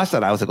when I watched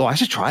that, I was like, oh, I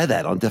should try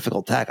that on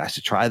difficult tech. I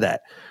should try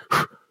that,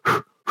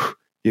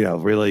 you know,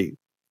 really,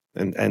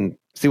 and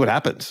see what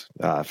happens.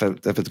 If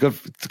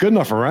it's good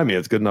enough for Remy,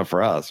 it's good enough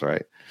for us,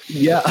 right?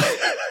 Yeah.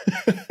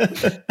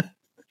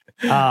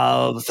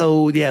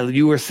 So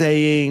you were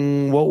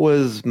saying, what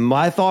was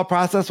my thought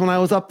process when I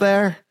was up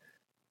there?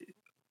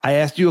 I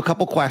asked you a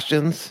couple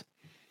questions,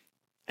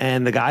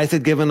 and the guys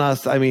had given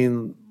us, I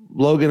mean,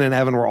 Logan and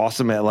Evan were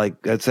awesome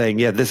at saying,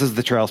 yeah, this is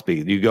the trail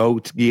speed. You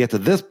get to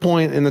this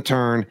point in the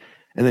turn,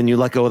 and then you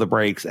let go of the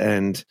brakes,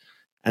 and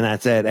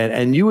that's it.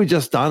 And you had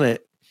just done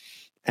it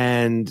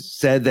and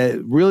said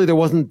that really there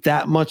wasn't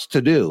that much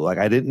to do. Like,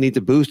 I didn't need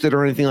to boost it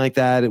or anything like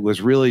that. It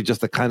was really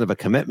just a kind of a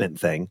commitment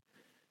thing.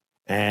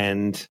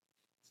 And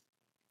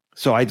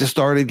so I just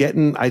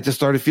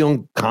started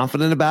feeling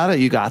confident about it.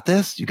 You got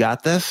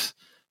this.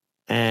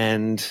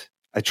 And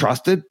I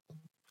trusted,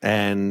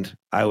 and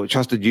I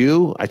trusted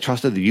you. I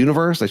trusted the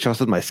universe. I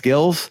trusted my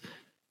skills.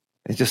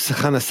 It just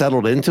kind of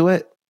settled into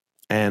it.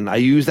 And I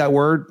use that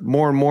word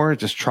more and more,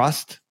 just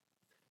trust.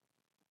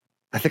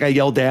 I think I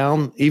yelled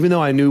down, even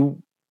though I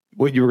knew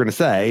what you were going to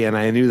say, and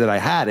I knew that I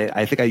had it.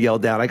 I think I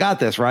yelled down, I got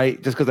this,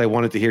 right? Just because I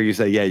wanted to hear you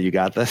say, yeah, you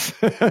got this.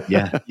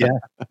 Yeah.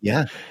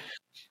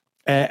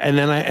 And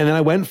then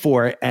I went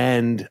for it.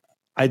 And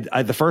I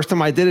the first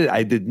time I did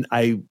it,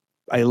 I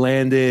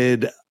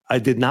landed I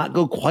did not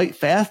go quite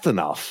fast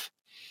enough,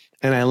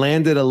 and I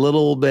landed a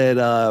little bit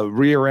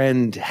rear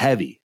end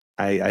heavy.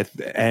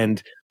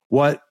 And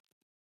what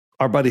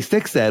our buddy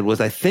Stick said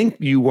was, I think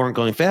you weren't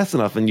going fast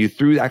enough, and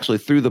you actually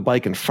threw the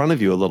bike in front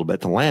of you a little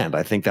bit to land.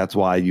 I think that's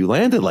why you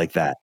landed like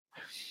that.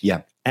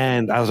 Yeah.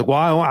 And I was like,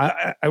 well,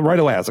 I right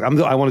away, I was like,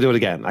 I want to do it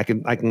again. I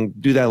can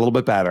do that a little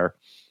bit better.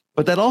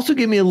 But that also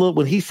gave me a little,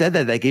 when he said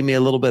that, that gave me a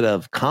little bit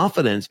of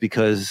confidence,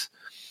 because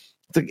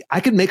it's like,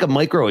 I could make a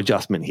micro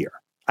adjustment here.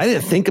 I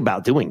didn't think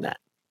about doing that.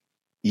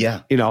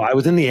 Yeah. I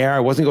was in the air. I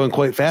wasn't going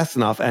quite fast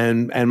enough.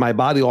 And my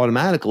body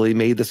automatically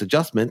made this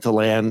adjustment to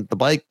land the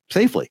bike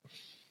safely.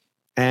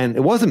 And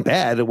it wasn't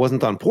bad. It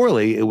wasn't done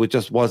poorly. It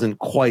just wasn't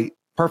quite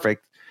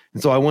perfect.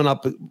 And so I went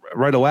up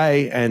right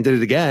away and did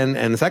it again.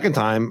 And the second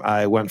time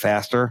I went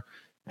faster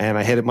and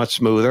I hit it much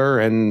smoother.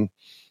 And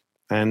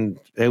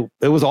it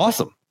was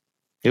awesome.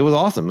 It was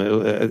awesome.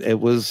 It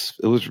was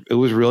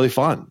really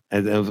fun.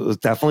 And it was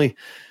definitely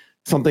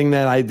something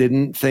that I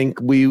didn't think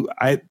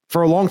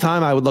for a long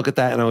time, I would look at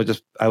that and I was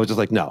just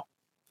like, no.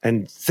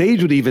 And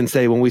Sage would even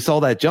say, when we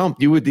saw that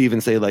jump, you would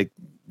even say, like,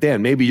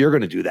 Dan, maybe you're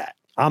going to do that.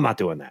 I'm not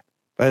doing that.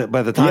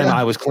 By the time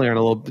I was clearing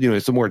a little,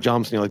 some more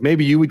jumps, and you're like,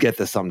 maybe you would get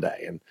this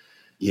someday. And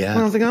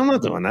I was like, I'm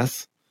not doing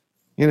this,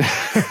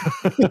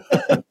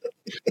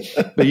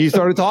 But you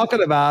started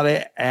talking about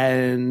it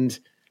and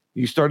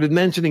you started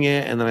mentioning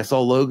it. And then I saw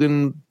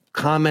Logan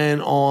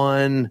comment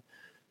on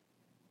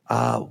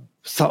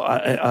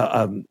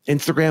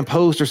Instagram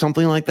post or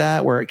something like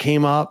that, where it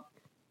came up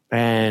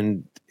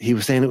and he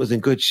was saying it was in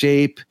good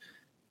shape.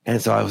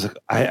 And so I was like,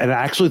 I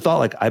actually thought,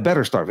 like, I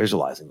better start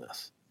visualizing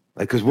this.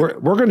 Like, because we're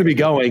going to be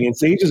going, and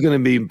Sage is going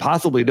to be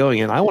possibly doing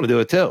it, and I want to do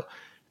it too.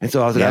 And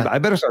so I was like, I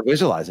better start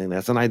visualizing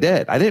this, and I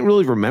did. I didn't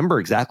really remember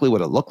exactly what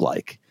it looked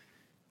like.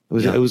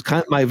 It was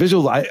kind of my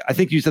visual. I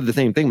think you said the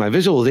same thing. My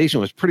visualization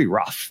was pretty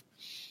rough.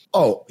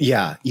 Oh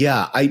yeah.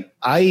 I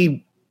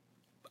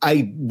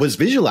was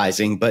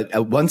visualizing,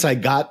 but once I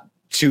got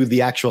to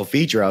the actual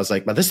feature, I was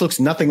like, "But this looks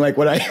nothing like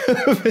what I."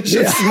 It's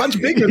just much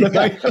bigger than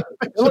I.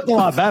 It looked a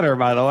lot better,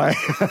 by the way.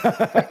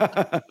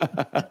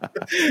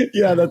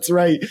 Yeah, that's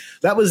right.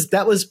 That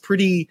was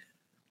pretty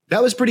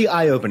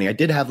eye opening. I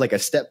did have like a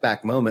step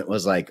back moment.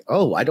 Was like,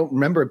 oh, I don't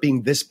remember it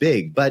being this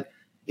big, but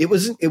it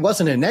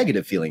wasn't a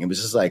negative feeling. It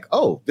was just like,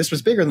 oh, this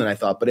was bigger than I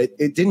thought, but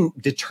it didn't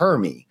deter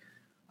me.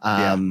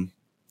 I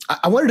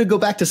wanted to go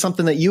back to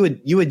something that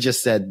you had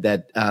just said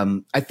that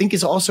I think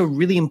is also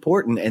really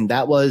important, and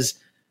that was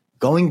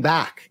going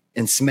back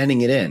and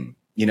cementing it in,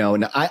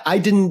 and I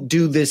didn't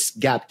do this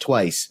gap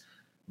twice,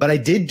 but I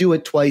did do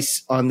it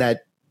twice on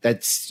that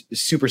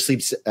super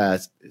steep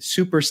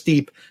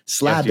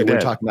slab that we were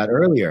talking about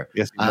earlier.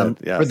 Yes,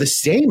 for the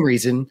same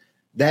reason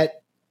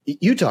that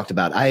you talked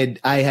about. I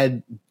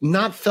had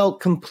not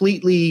felt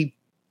completely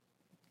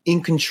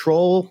in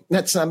control.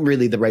 That's not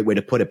really the right way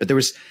to put it, but there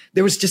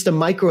was just a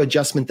micro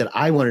adjustment that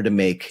I wanted to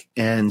make.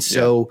 And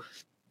so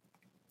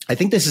I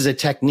think this is a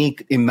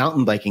technique in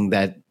mountain biking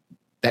that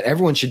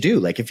everyone should do.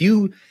 Like, if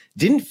you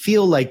didn't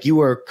feel like you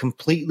were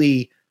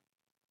completely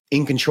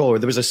in control, or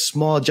there was a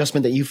small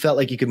adjustment that you felt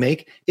like you could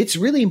make, it's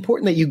really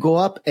important that you go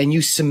up and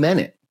you cement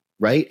it,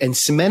 right? And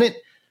cement it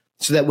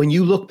so that when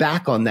you look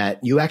back on that,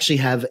 you actually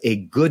have a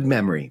good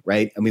memory,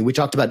 right? I mean, we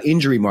talked about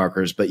injury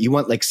markers, but you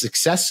want like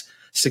success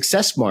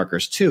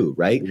markers too,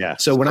 right? Yeah.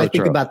 So when I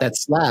think about that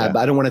slab,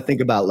 I don't want to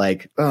think about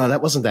like, oh,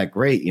 that wasn't that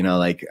great.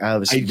 Like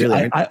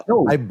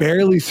I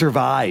barely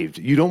survived.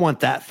 You don't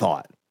want that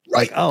thought.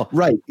 Right. Like, oh,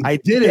 right. I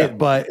did it,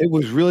 but it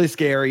was really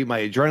scary.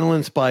 My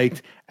adrenaline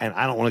spiked, and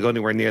I don't want to go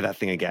anywhere near that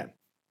thing again.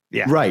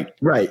 Yeah. Right.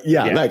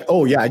 Yeah. Like,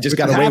 oh yeah, I just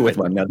got away with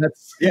one. Now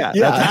that's that's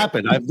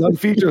happened. I've done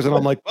features, and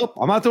I'm like, oh,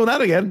 I'm not doing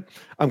that again.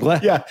 I'm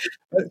glad. Yeah.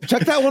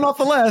 Check that one off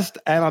the list,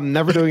 and I'm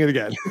never doing it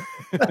again.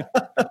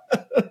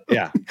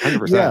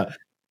 100%.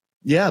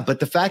 Yeah. But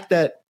the fact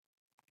that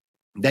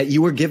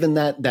you were given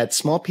that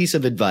small piece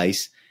of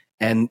advice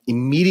and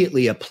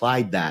immediately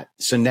applied that.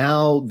 So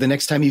now the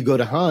next time you go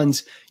to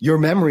Hans, your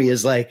memory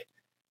is like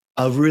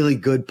a really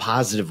good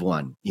positive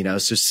one,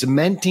 so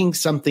cementing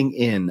something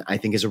in, I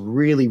think, is a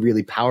really,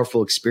 really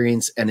powerful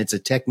experience. And it's a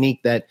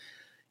technique that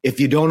if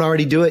you don't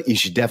already do it, you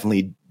should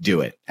definitely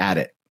do it, add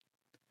it.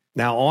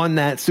 Now, on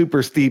that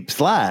super steep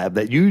slab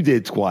that you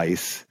did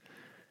twice,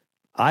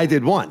 I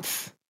did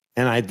once,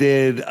 and I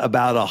did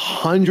about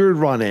 100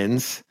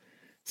 run-ins.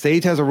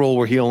 Sage has a rule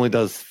where he only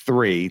does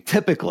 3.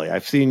 Typically,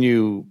 I've seen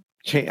you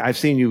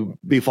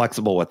be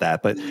flexible with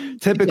that, but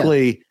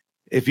typically,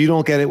 if you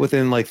don't get it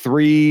within like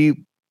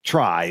 3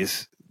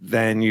 tries,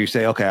 then you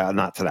say, okay,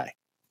 not today.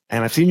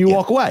 And I've seen you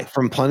walk away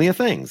from plenty of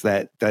things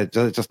that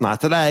just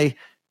not today,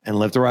 and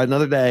live to ride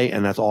another day.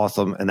 And that's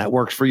awesome. And that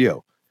works for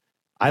you.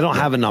 I don't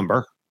have a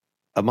number,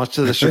 much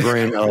to the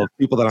chagrin of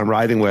people that I'm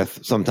riding with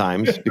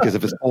sometimes, because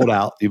if it's cold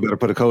out, you better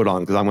put a coat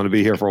on, because I'm going to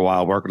be here for a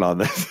while working on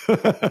this.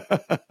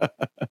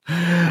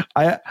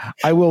 I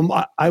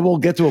will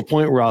get to a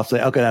point where I'll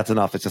say, okay, that's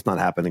enough. It's just not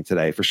happening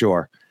today for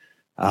sure.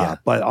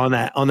 But on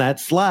that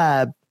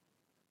slab,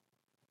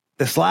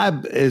 the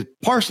slab is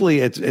partially,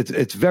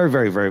 it's very,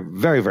 very, very,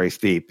 very, very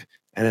steep.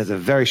 and it's a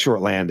very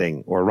short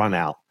landing or run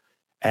out.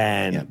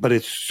 But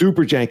it's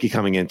super janky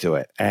coming into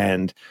it.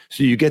 And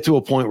so you get to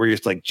a point where you're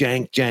just like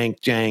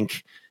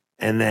jank.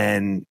 And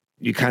then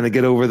you kind of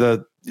get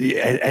over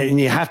and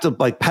you have to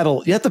like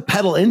pedal. You have to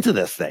pedal into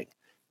this thing.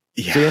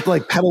 Yeah. So you have to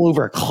like pedal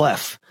over a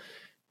cliff.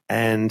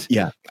 And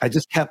I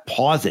just kept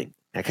pausing.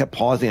 I kept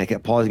pausing,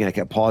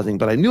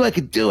 but I knew I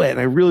could do it and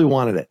I really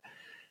wanted it.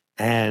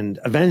 And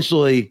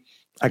eventually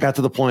I got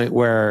to the point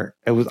where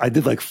I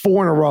did like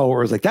 4 in a row where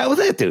it was like, that was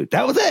it, dude.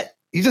 That was it.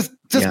 You just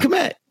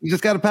commit. You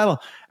just got to pedal.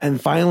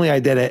 And finally I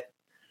did it.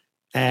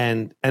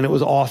 And it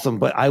was awesome.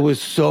 But I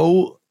was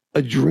so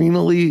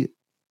adrenally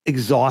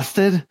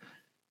exhausted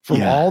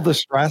from all the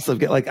stress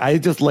of I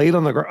just laid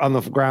on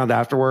the ground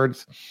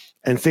afterwards,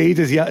 and Sage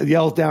just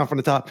yells down from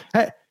the top,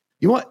 "Hey,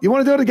 you want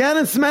to do it again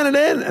and cement it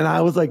in?" And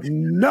I was like,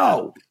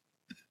 "No,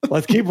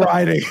 let's keep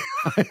riding.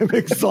 I am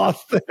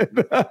exhausted.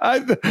 I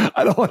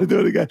don't want to do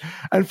it again."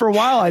 And for a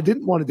while, I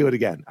didn't want to do it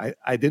again.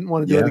 I didn't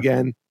want to do it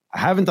again. I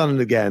haven't done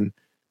it again,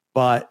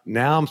 but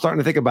now I'm starting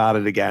to think about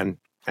it again.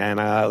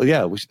 And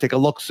we should take a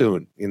look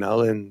soon,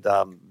 and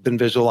been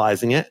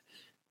visualizing it.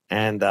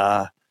 And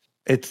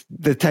it's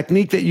the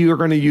technique that you are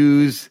going to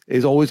use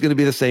is always going to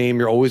be the same.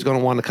 You're always going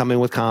to want to come in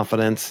with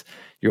confidence.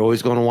 You're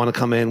always going to want to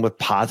come in with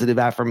positive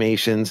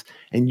affirmations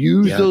and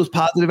use those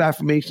positive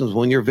affirmations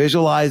when you're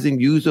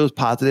visualizing. Use those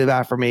positive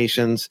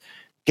affirmations.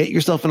 Get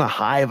yourself in a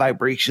high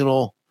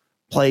vibrational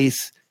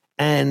place.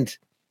 And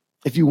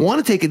if you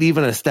want to take it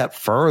even a step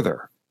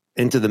further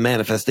into the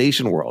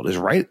manifestation world, is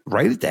write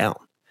it down.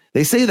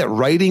 They say that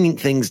writing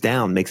things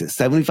down makes it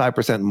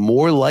 75%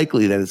 more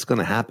likely that it's going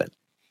to happen.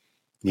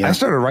 Yeah. I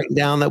started writing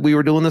down that we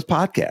were doing this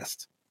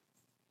podcast.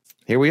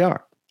 Here we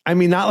are. I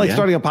mean, not like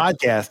starting a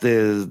podcast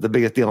is the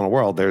biggest deal in the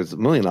world. There's a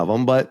million of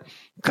them, but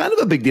kind of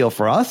a big deal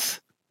for us.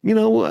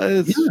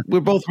 We're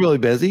both really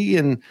busy,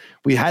 and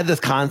we had this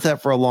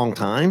concept for a long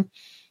time.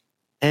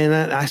 And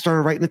I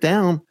started writing it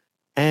down,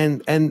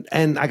 and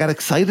I got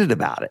excited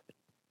about it.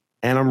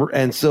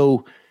 And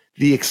so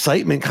the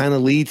excitement kind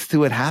of leads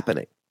to it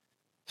happening.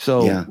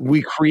 So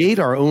we create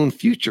our own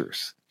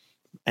futures,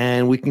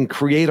 and we can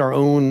create our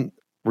own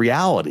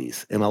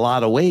realities in a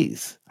lot of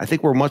ways. I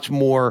think we're much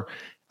more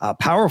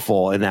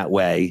powerful in that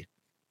way,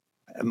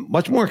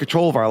 much more in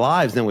control of our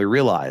lives than we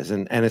realize.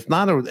 And it's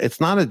not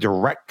a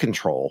direct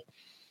control.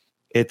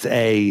 It's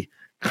a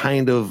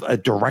kind of a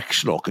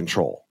directional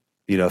control.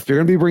 If you're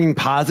going to be bringing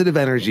positive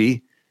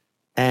energy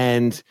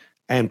and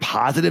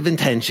positive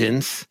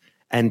intentions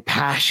and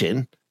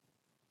passion,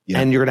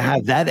 and you're going to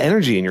have that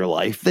energy in your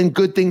life, then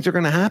good things are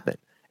going to happen.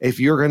 If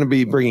you're going to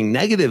be bringing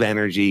negative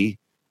energy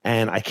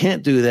and I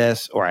can't do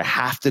this, or I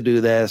have to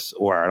do this,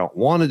 or I don't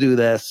want to do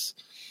this,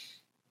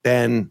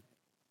 then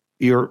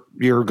you're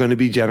going to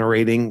be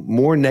generating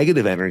more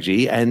negative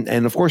energy. And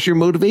of course your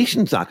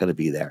motivation's not going to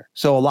be there.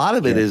 So a lot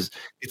of it is,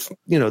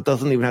 it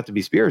doesn't even have to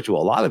be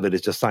spiritual. A lot of it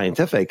is just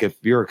scientific. If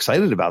you're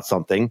excited about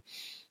something,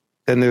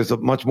 then there's a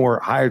much more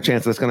higher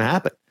chance that's going to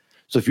happen.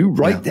 So if you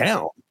write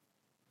down,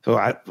 so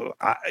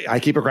I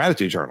keep a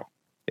gratitude journal.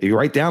 You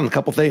write down a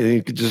couple things, and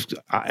you could just,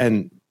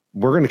 and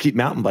we're going to keep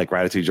mountain bike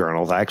gratitude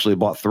journals. I actually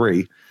bought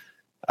 3.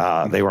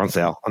 They were on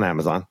sale on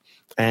Amazon.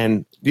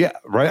 And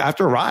right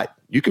after a ride,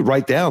 you could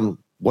write down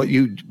what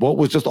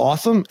was just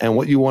awesome and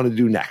what you want to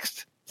do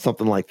next,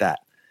 something like that.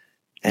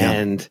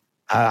 And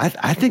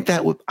I think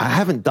that I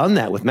haven't done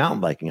that with mountain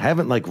biking. I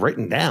haven't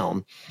written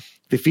down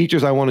the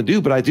features I want to do,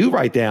 but I do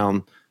write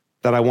down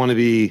that I want to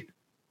be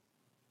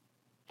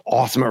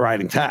awesome at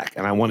riding tech,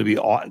 and I want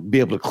to be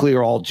able to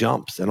clear all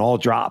jumps and all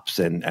drops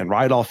and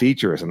ride all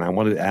features, and I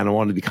want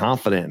to be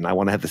confident, and I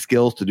want to have the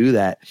skills to do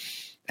that.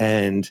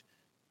 And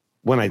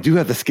when I do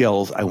have the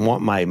skills, I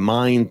want my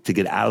mind to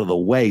get out of the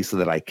way so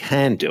that I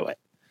can do it.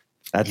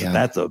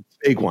 That's a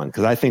big one,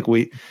 because I think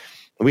we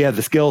have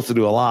the skills to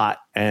do a lot,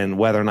 and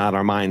whether or not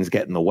our minds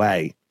get in the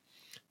way.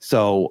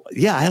 So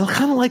I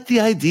kind of like the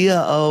idea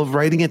of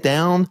writing it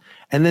down,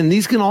 and then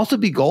these can also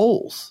be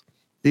goals.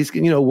 These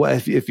can,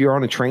 if you're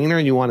on a trainer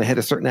and you want to hit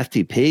a certain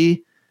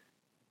FTP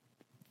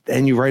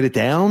and you write it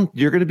down,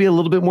 you're going to be a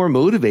little bit more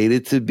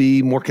motivated to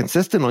be more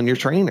consistent on your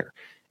trainer.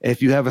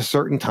 If you have a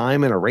certain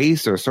time in a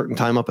race or a certain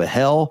time up a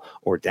hill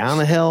or down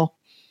a hill,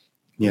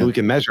 we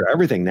can measure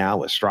everything now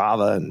with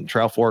Strava and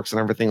Trail Forks and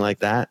everything like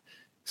that.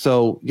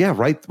 So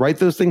write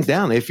those things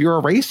down. If you're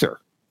a racer,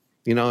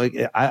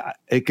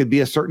 it could be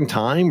a certain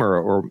time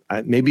or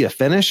maybe a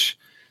finish.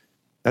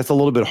 That's a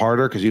little bit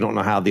harder because you don't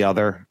know how the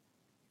other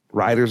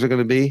riders are going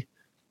to be,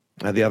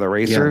 the other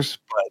racers,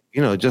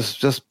 but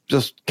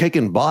just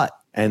kicking butt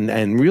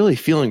and really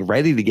feeling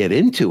ready to get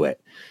into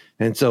it.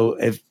 And so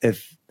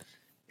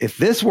if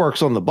this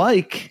works on the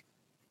bike,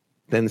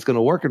 then it's going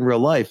to work in real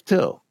life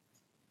too.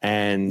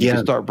 And you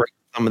start bringing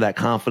some of that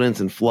confidence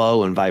and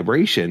flow and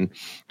vibration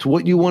to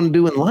what you want to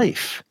do in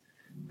life.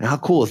 And how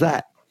cool is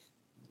that?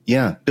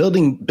 Yeah.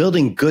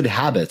 Building good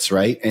habits,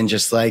 right? And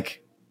just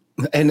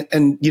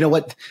and you know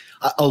what,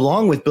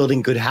 along with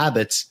building good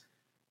habits,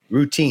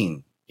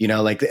 routine,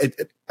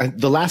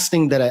 the last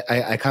thing that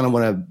I kind of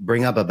want to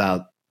bring up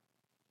about,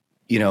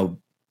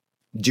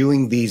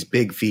 doing these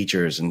big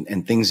features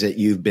and things that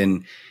you've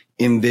been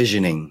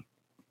envisioning,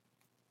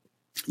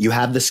 you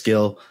have the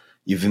skill,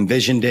 you've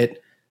envisioned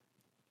it,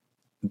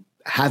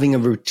 having a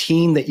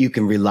routine that you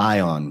can rely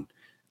on,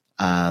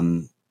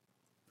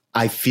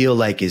 I feel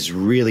like is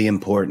really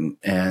important,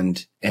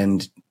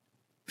 and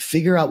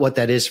figure out what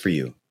that is for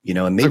you,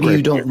 and maybe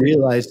you don't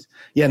realize,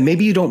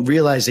 maybe you don't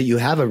realize that you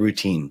have a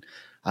routine.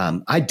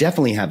 I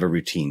definitely have a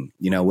routine,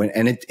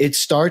 and it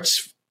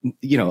starts,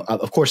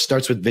 of course,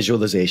 starts with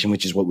visualization,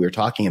 which is what we were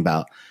talking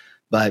about.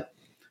 But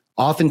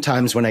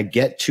oftentimes when I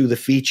get to the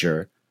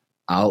feature,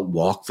 I'll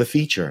walk the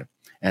feature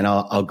and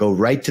I'll go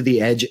right to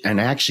the edge and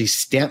actually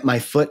stamp my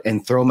foot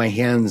and throw my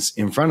hands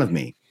in front of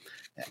me.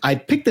 I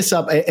picked this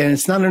up, and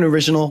it's not an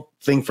original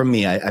thing from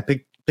me. I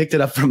picked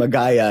it up from a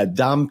guy,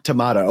 Dom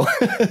Tomato,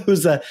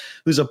 who's a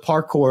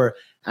parkour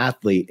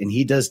athlete, and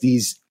he does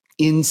these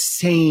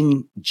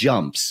insane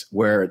jumps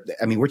where,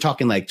 we're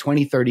talking like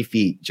 20, 30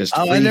 feet. Just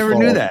I never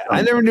knew that.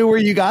 I never knew where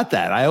you got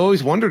that. I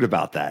always wondered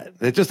about that.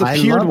 It just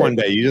appeared one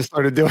day. You just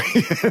started doing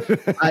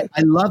it.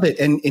 I love it.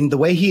 And the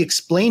way he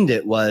explained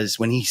it was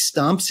when he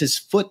stomps his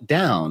foot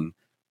down,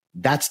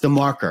 that's the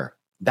marker.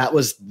 That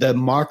was the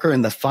marker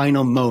in the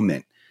final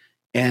moment.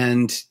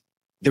 And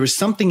there was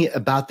something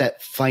about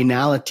that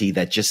finality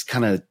that just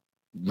kind of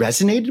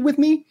resonated with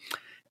me.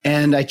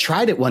 And I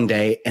tried it one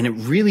day and it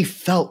really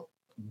felt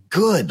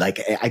good.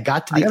 Like I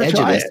got to the edge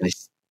of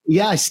this.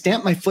 I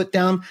stamped my foot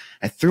down.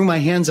 I threw my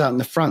hands out in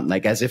the front,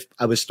 like as if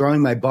I was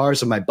throwing my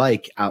bars of my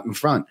bike out in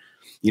front,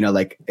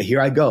 like here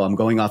I go, I'm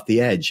going off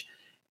the edge.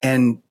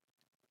 And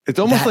it's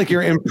almost like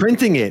you're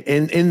imprinting it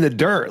in the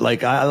dirt.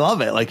 Like, I love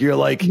it. Like you're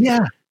like,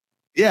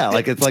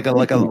 like it's like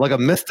a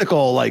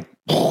mystical, like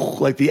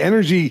the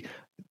energy.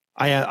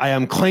 I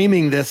am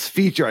claiming this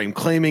feature. I'm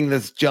claiming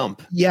this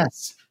jump.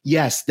 Yes.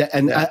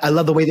 I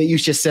love the way that you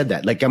just said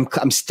that. Like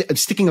I'm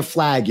sticking a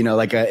flag,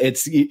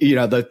 it's,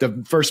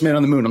 the first man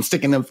on the moon. I'm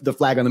sticking the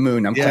flag on the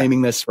moon. I'm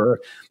claiming this for,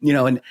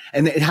 and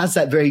it has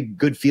that very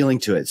good feeling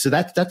to it. So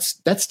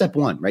that's step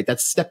one, right?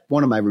 That's step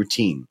one of my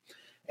routine.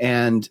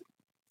 And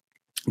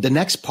the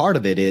next part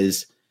of it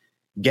is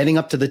getting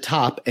up to the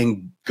top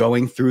and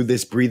going through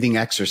this breathing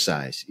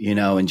exercise,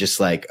 and just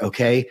like,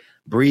 okay,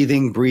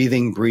 breathing.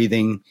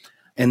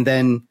 And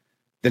then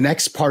the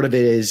next part of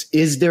it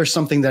is there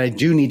something that I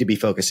do need to be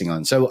focusing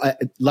on? So a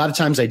lot of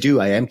times I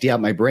empty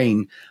out my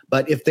brain,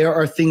 but if there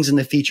are things in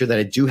the feature that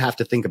I do have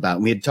to think about,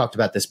 and we had talked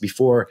about this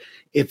before,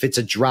 if it's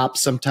a drop,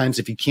 sometimes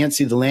if you can't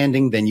see the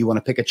landing, then you want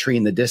to pick a tree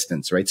in the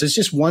distance, right? So it's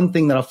just one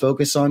thing that I'll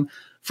focus on.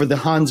 For the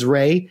Hans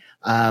Ray,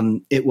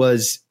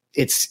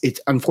 it's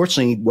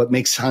unfortunately what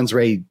makes Hans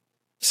Ray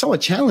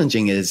somewhat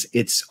challenging is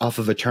it's off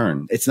of a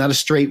turn. It's not a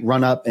straight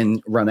run up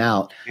and run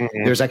out.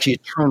 Mm-hmm. There's actually a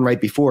turn right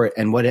before it.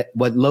 And what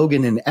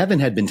Logan and Evan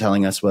had been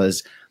telling us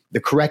was the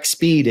correct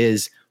speed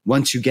is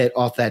once you get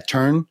off that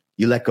turn,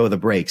 you let go of the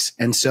brakes.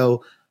 And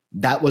so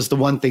that was the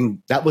one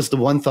thing, that was the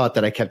one thought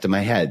that I kept in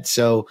my head.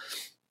 So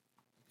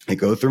I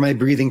go through my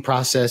breathing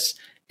process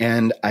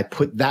and I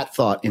put that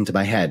thought into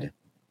my head.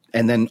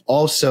 And then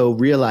also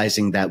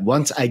realizing that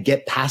once I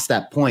get past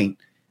that point,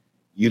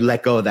 you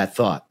let go of that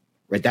thought.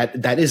 Right.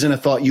 That isn't a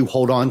thought you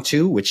hold on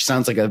to, which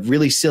sounds like a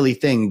really silly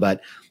thing,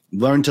 but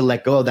learn to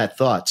let go of that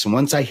thought. So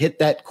once I hit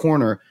that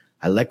corner,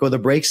 I let go of the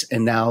brakes.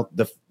 And now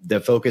the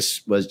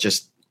focus was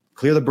just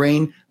clear the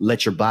brain,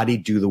 let your body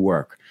do the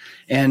work.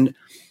 And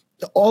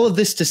all of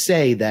this to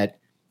say that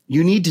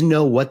you need to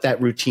know what that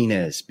routine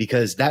is,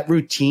 because that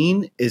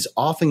routine is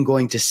often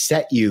going to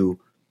set you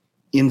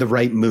in the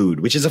right mood,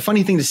 which is a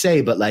funny thing to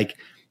say. But like,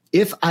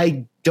 if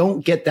I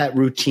don't get that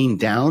routine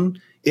down,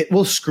 it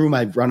will screw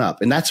my run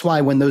up. And that's why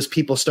when those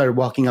people started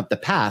walking up the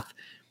path,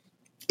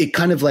 it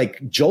kind of like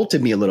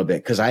jolted me a little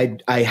bit because I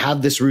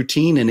have this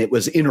routine and it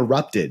was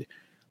interrupted.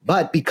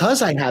 But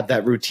because I had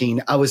that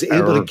routine, I was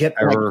able to get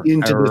back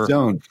into the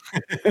zone.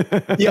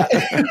 Yeah.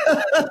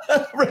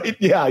 Right.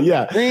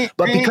 Yeah.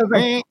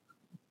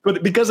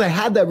 But because I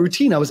had that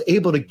routine, I was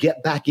able to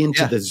get back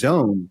into the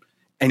zone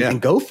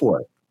and go for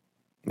it.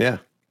 Yeah.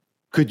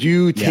 Could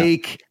you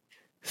take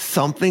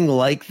something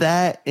like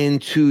that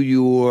into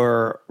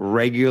your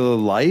regular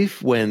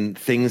life when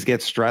things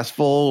get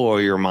stressful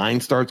or your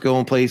mind starts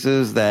going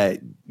places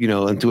that,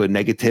 into a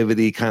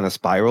negativity kind of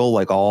spiral,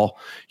 like all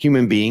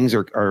human beings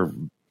are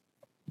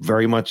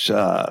very much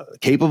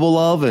capable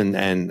of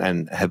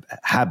and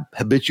have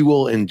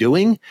habitual in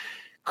doing?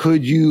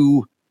 Could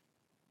you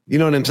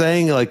know what I'm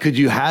saying? Like, could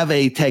you have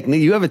a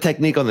technique? You have a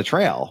technique on the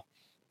trail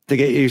to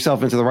get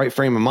yourself into the right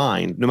frame of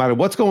mind, no matter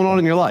what's going on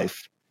in your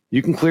life.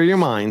 You can clear your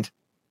mind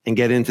and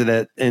get into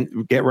that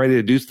and get ready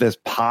to do this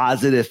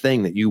positive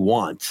thing that you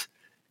want.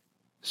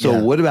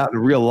 So what about in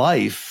real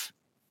life,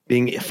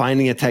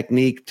 finding a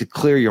technique to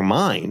clear your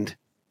mind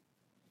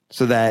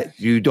so that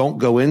you don't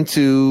go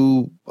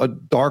into a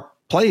dark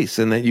place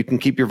and that you can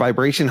keep your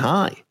vibration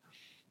high?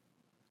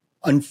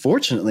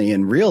 Unfortunately,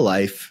 in real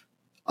life,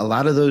 a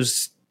lot of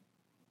those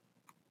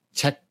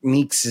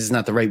techniques is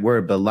not the right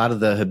word, but a lot of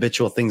the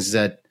habitual things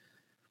that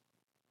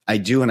I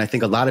do. And I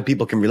think a lot of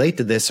people can relate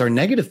to this are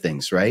negative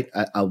things, right?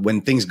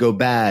 When things go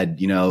bad,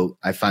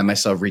 I find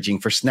myself reaching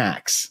for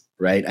snacks,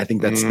 right? I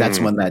think that's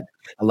one that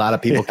a lot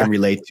of people can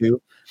relate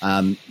to.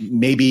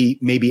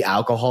 Maybe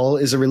alcohol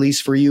is a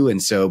release for you.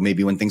 And so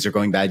maybe when things are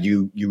going bad,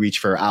 you reach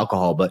for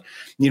alcohol. But,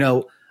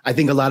 I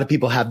think a lot of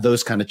people have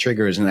those kind of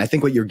triggers. And I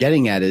think what you're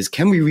getting at is,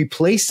 can we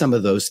replace some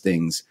of those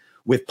things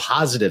with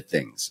positive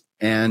things?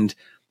 And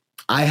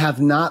I have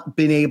not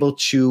been able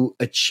to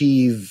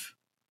achieve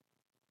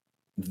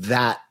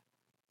that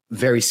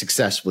very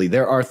successfully.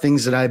 There are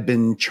things that I've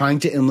been trying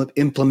to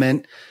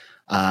implement.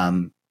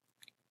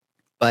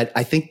 But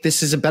I think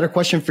this is a better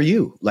question for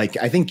you. Like,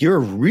 I think you're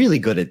really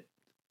good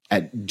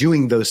at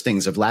doing those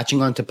things, of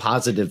latching onto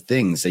positive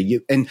things that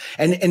you, and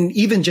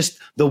even just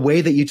the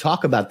way that you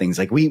talk about things.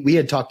 Like we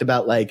had talked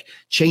about like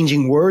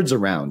changing words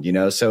around,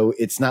 so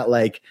it's not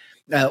like,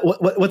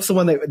 what's the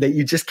one that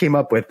you just came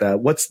up with?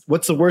 What's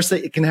the worst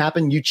that can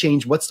happen? You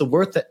change what's the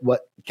worst that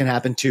what can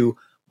happen to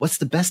what's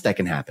the best that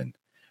can happen.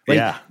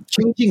 Like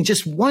changing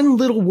just one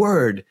little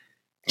word.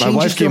 My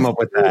wife came up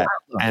with that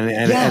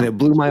and it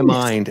blew my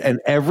mind.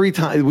 And every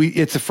time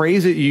it's a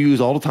phrase that you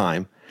use all the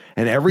time.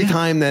 And every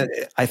time that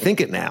I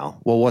think it now,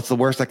 well, what's the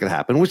worst that could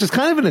happen? Which is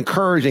kind of an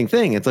encouraging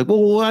thing. It's like,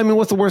 well, I mean,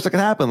 what's the worst that could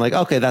happen? Like,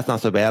 okay, that's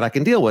not so bad. I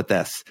can deal with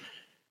this.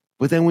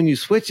 But then when you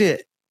switch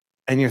it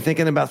and you're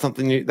thinking about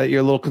something that you're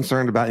a little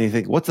concerned about, and you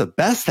think, what's the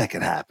best that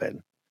could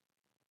happen?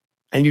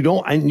 And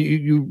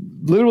you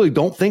literally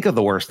don't think of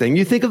the worst thing.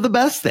 You think of the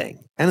best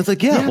thing. And it's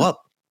like, well,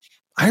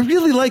 I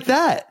really like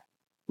that.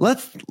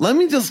 Let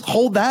me just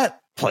hold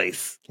that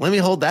place. Let me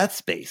hold that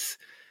space.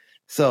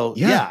 So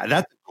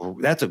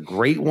that's a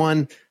great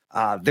one.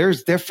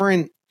 There's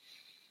different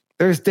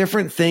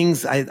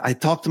things. I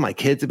talk to my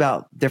kids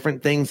about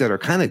different things that are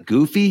kind of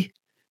goofy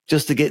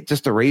just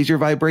to raise your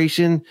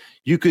vibration.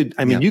 You could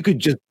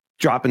just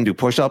drop and do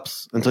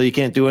push-ups until you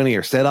can't do any of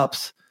your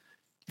sit-ups.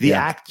 The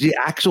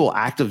actual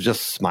act of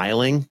just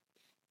smiling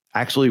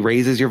actually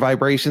raises your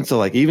vibration. So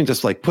like even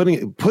just like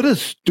put a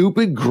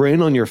stupid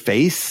grin on your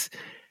face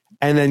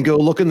and then go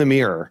look in the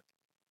mirror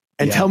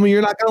and tell me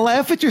you're not going to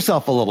laugh at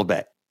yourself a little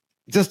bit.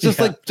 Just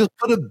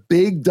put a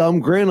big dumb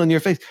grin on your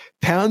face,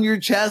 pound your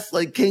chest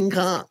like King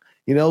Kong,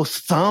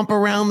 stomp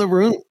around the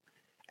room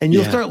and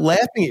you'll start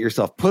laughing at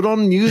yourself. Put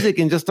on music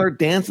and just start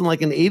dancing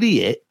like an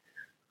idiot,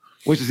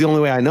 which is the only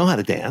way I know how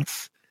to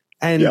dance.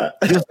 And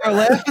just start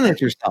laughing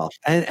at yourself.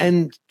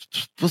 And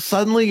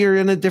suddenly you're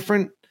in a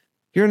different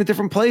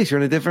place.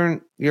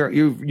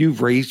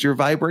 You've raised your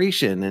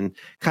vibration and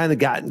kind of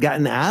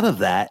gotten out of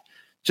that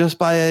just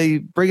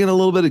by bringing a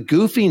little bit of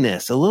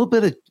goofiness, a little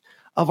bit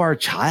of our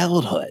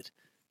childhood.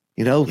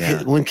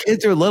 When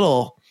kids are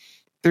little,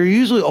 they're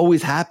usually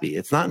always happy.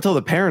 It's not until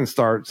the parents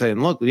start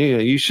saying, look,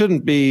 you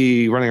shouldn't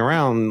be running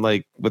around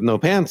like with no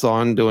pants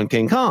on doing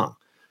King Kong.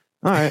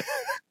 All right.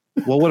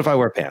 Well, what if I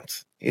wear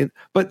pants?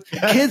 But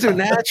kids are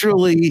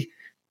naturally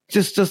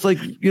just like,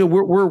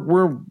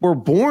 we're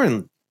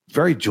born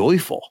very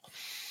joyful.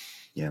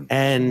 Yeah.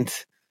 And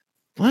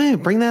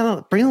bring a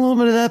little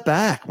bit of that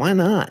back. Why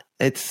not?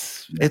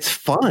 It's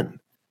fun.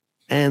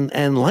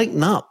 And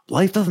lighten up.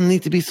 Life doesn't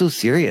need to be so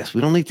serious. We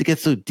don't need to get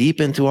so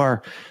deep into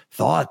our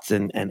thoughts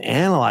and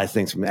analyze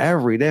things from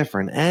every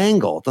different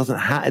angle.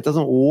 It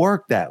doesn't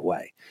work that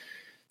way.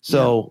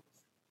 So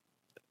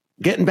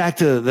getting back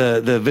to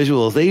the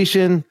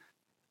visualization,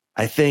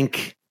 I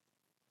think,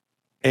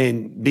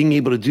 and being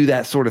able to do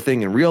that sort of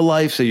thing in real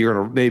life. So you're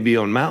going to maybe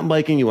on mountain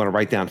biking, you want to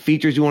write down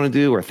features you want to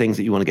do or things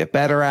that you want to get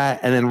better at,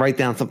 and then write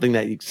down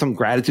some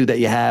gratitude that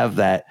you have,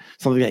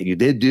 something that you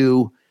did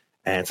do,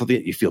 and something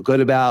that you feel good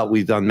about.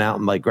 We've done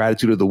mountain bike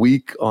gratitude of the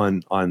week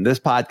on this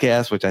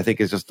podcast, which I think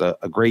is just a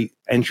great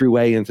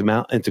entryway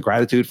into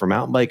gratitude for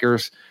mountain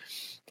bikers.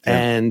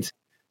 Yeah.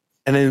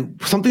 And then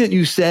something that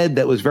you said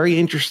that was very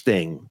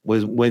interesting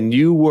was when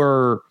you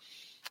were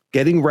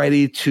getting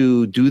ready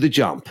to do the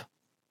jump,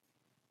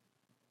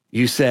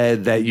 you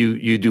said that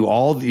you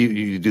do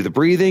you do the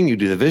breathing, you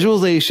do the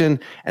visualization,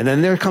 and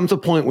then there comes a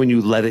point when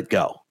you let it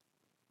go.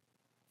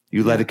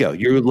 You let it go.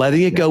 You're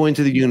letting it go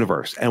into the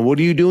universe. And what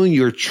are you doing?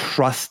 You're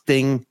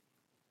trusting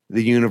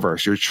the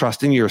universe. You're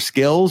trusting your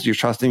skills. You're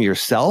trusting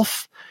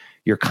yourself.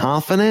 You're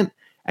confident,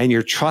 and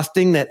you're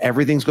trusting that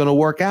everything's going to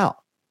work out.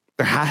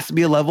 There has to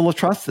be a level of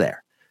trust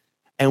there.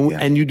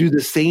 And you do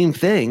the same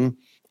thing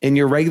in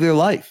your regular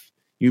life.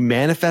 You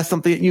manifest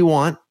something that you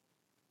want,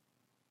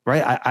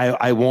 right?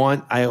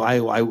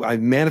 I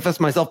manifest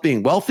myself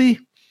being wealthy,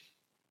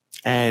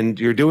 and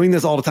you're doing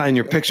this all the time.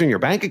 You're picturing your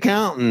bank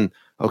account and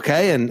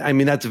okay. And I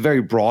mean, that's a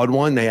very broad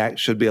one. They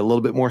should be a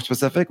little bit more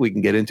specific. We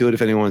can get into it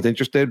if anyone's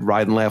interested.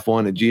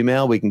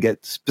 rideandlaugh1@gmail. We can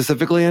get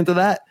specifically into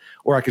that,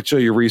 or I could show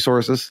you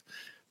resources.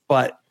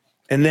 But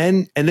and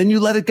then you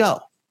let it go.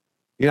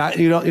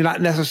 You're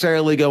not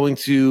necessarily going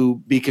to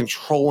be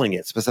controlling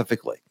it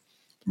specifically.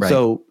 Right.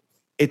 So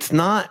it's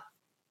not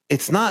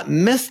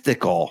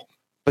mystical,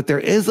 but there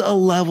is a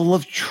level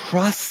of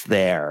trust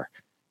there.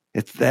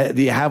 It's that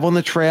you have on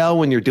the trail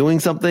when you're doing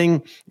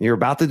something, you're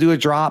about to do a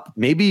drop.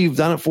 Maybe you've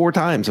done it 4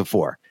 times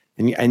before,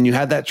 and you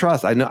had that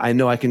trust. I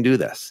know I can do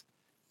this.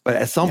 But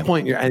at some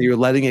point, you're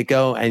letting it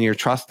go and you're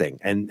trusting.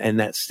 And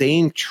that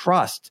same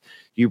trust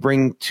you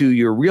bring to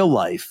your real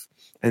life.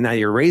 And now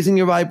you're raising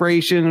your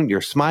vibration,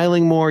 you're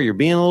smiling more, you're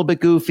being a little bit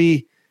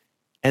goofy.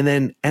 And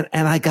then, and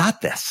I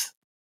got this.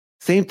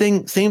 Same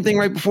thing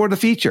right before the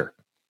feature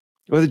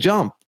or the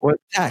jump or the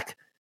tech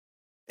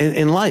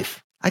in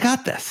life. I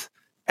got this.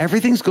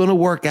 Everything's going to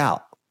work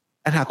out.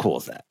 And how cool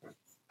is that?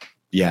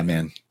 Yeah,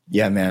 man.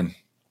 Yeah, man.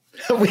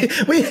 we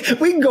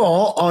can go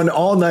on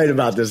all night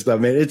about this stuff,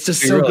 man. It's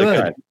just so really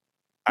good.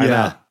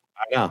 I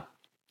know.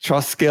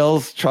 Trust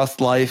skills,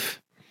 trust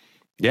life.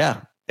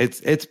 Yeah,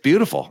 it's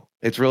beautiful.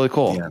 It's really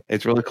cool. Yeah.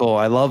 It's really cool.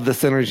 I love the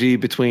synergy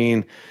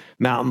between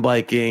mountain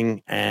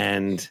biking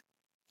and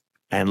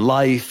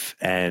life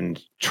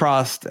and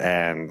trust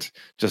and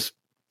just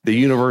the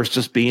universe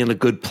just being a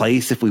good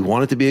place. If we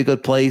want it to be a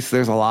good place,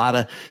 there's a lot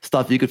of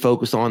stuff you could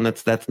focus on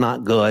that's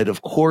not good,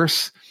 of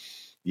course.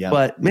 Yeah.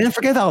 But man,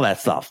 forget all that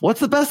stuff. What's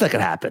the best that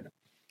could happen?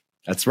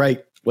 That's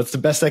right. What's the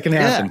best that can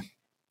happen?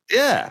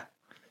 Yeah.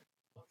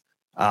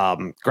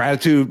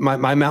 Gratitude.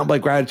 My mountain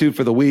bike gratitude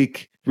for the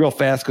week, real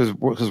fast because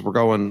we're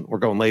going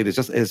late. It's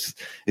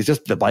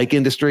just the bike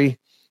industry.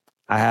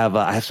 I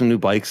have some new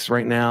bikes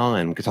right now,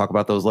 and we could talk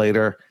about those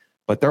later.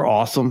 But they're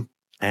awesome.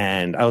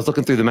 And I was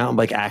looking through the Mountain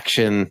Bike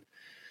Action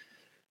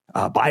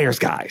buyer's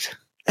guide,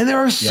 and there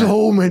are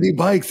so many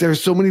bikes.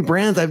 There's so many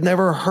brands I've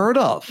never heard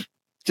of.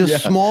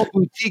 Just small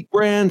boutique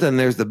brands, and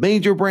there's the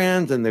major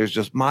brands, and there's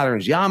just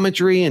modern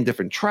geometry and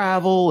different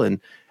travel, and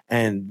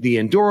the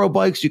enduro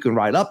bikes you can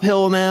ride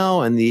uphill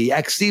now, and the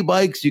XC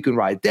bikes you can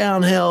ride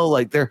downhill.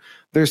 Like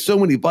there's so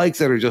many bikes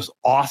that are just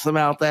awesome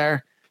out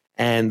there,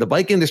 and the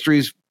bike industry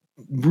is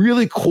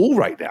really cool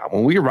right now.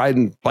 When we were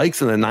riding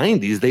bikes in the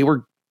 90s, they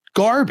were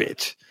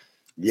garbage.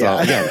 Yeah,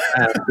 so, again,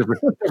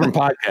 different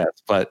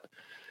podcast, but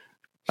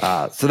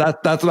so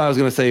that's what I was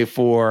going to say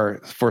for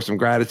some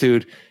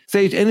gratitude.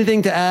 Sage,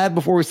 anything to add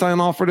before we sign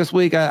off for this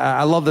week?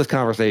 I love this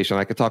conversation.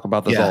 I could talk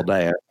about this all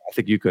day. I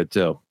think you could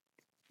too.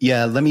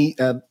 Yeah, let me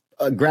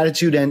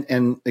gratitude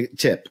and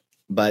tip,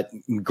 but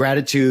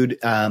gratitude,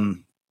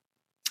 man,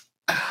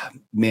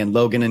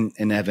 Logan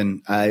and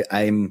Evan,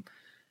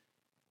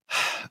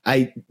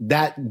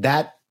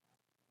 that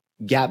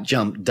gap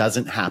jump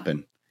doesn't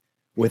happen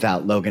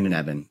without Logan and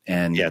Evan,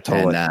 and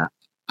totally. And,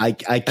 I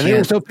can't. And they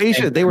were so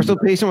patient. They were so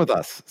patient with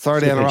us.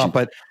 Sorry to interrupt,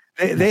 but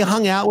they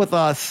hung out with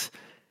us.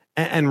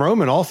 And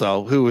Roman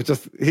also, who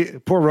was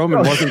poor Roman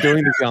wasn't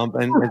doing the jump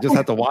and just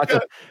had to watch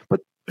it.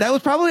 But that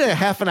was probably a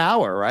half an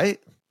hour, right?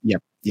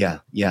 Yep. Yeah.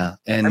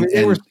 And I mean,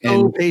 they were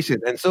so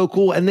patient and so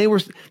cool. And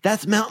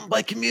that's mountain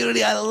bike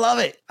community. I love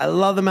it. I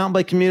love the mountain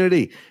bike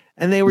community.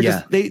 And they were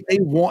they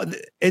want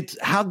it's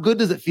how good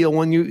does it feel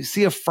when you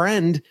see a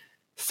friend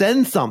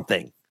send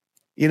something?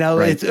 You know,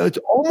 it's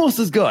almost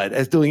as good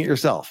as doing it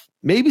yourself.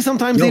 Maybe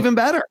sometimes even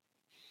better.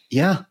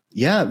 Yeah,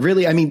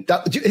 really. I mean,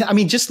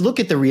 just look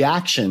at the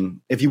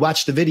reaction. If you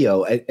watch the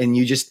video and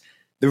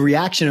the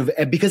reaction of,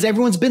 because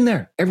everyone's been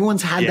there,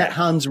 everyone's had that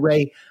Hans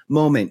Ray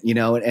moment, you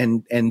know,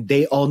 and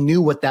they all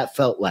knew what that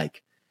felt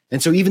like.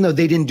 And so even though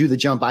they didn't do the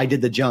jump, I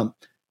did the jump.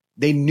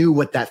 They knew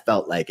what that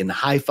felt like, and the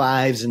high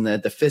fives and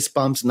the fist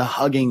bumps and the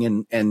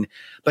hugging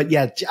but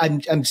yeah,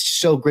 I'm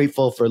so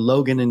grateful for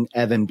Logan and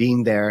Evan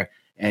being there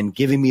and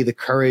giving me the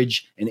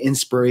courage and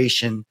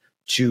inspiration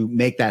to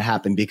make that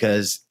happen,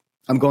 because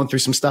I'm going through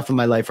some stuff in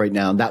my life right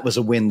now, and that was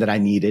a win that I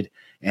needed.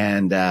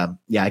 And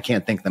I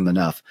can't thank them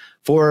enough.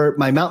 For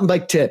my mountain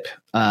bike tip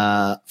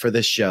for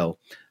this show,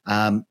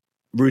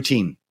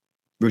 routine.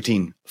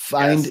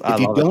 Find, if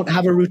you don't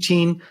have a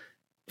routine,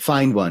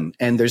 find one.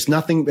 And there's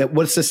nothing,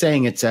 what's the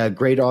saying? It's a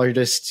great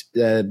artist,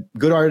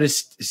 good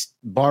artists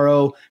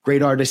borrow,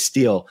 great artists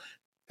steal.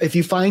 If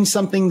you find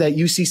something that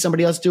you see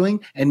somebody else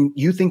doing and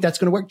you think that's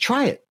going to work,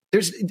 try it.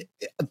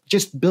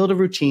 Just build a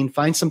routine,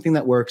 find something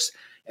that works,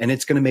 and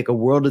it's going to make a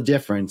world of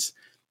difference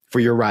for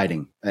your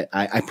riding.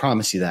 I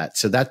promise you that.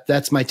 So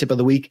that's my tip of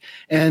the week.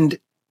 And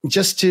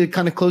just to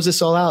kind of close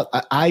this all out,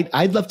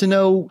 I'd love to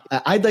know,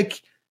 I'd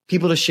like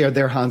people to share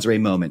their Hans Ray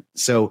moment.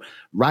 So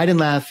ride and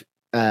laugh,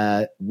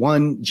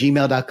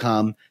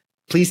 1gmail.com.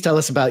 Please tell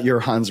us about your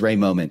Hans Ray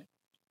moment.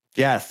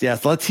 Yes.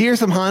 Let's hear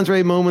some Hans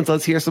Ray moments.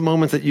 Let's hear some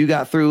moments that you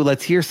got through.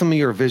 Let's hear some of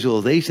your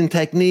visualization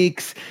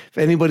techniques. If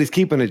anybody's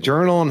keeping a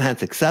journal and had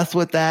success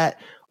with that,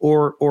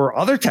 or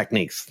other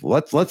techniques,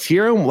 let's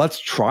hear them. Let's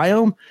try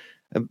them.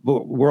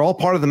 We're all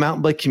part of the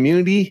mountain bike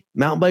community.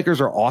 Mountain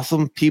bikers are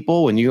awesome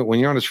people. When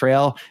you're on a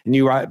trail and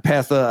you ride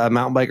past a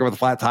mountain biker with a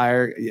flat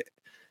tire,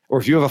 or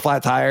if you have a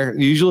flat tire,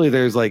 usually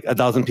there's like a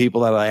dozen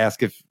people that I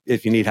ask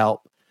if you need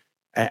help.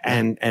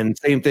 And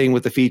same thing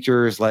with the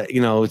features. Like,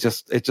 you know, it's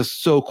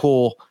just so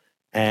cool.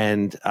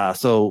 And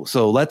so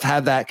let's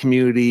have that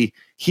community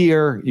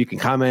here. You can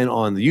comment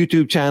on the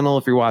YouTube channel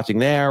if you're watching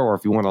there, or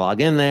if you want to log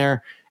in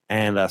there,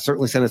 and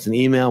certainly send us an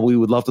email. We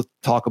would love to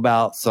talk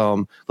about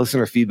some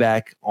listener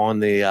feedback on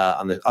the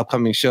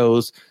upcoming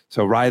shows.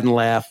 So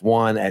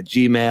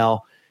rideandlaugh1@gmail.com.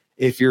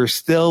 If you're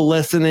still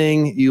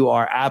listening, you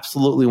are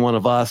absolutely one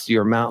of us.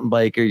 You're a mountain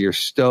biker. You're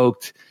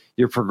stoked.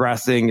 You're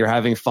progressing. You're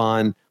having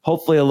fun.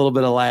 Hopefully a little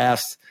bit of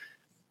laughs.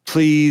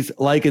 Please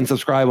like and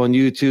subscribe on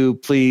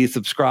YouTube. Please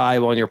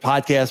subscribe on your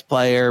podcast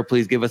player.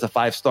 Please give us a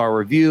 5-star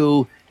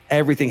review.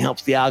 Everything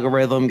helps the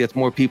algorithm, gets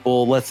more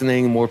people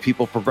listening, more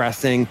people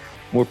progressing,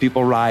 more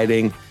people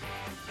riding.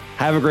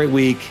 Have a great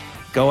week.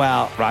 Go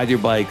out, ride your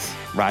bikes,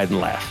 ride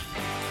and laugh.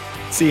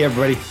 See you,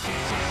 everybody.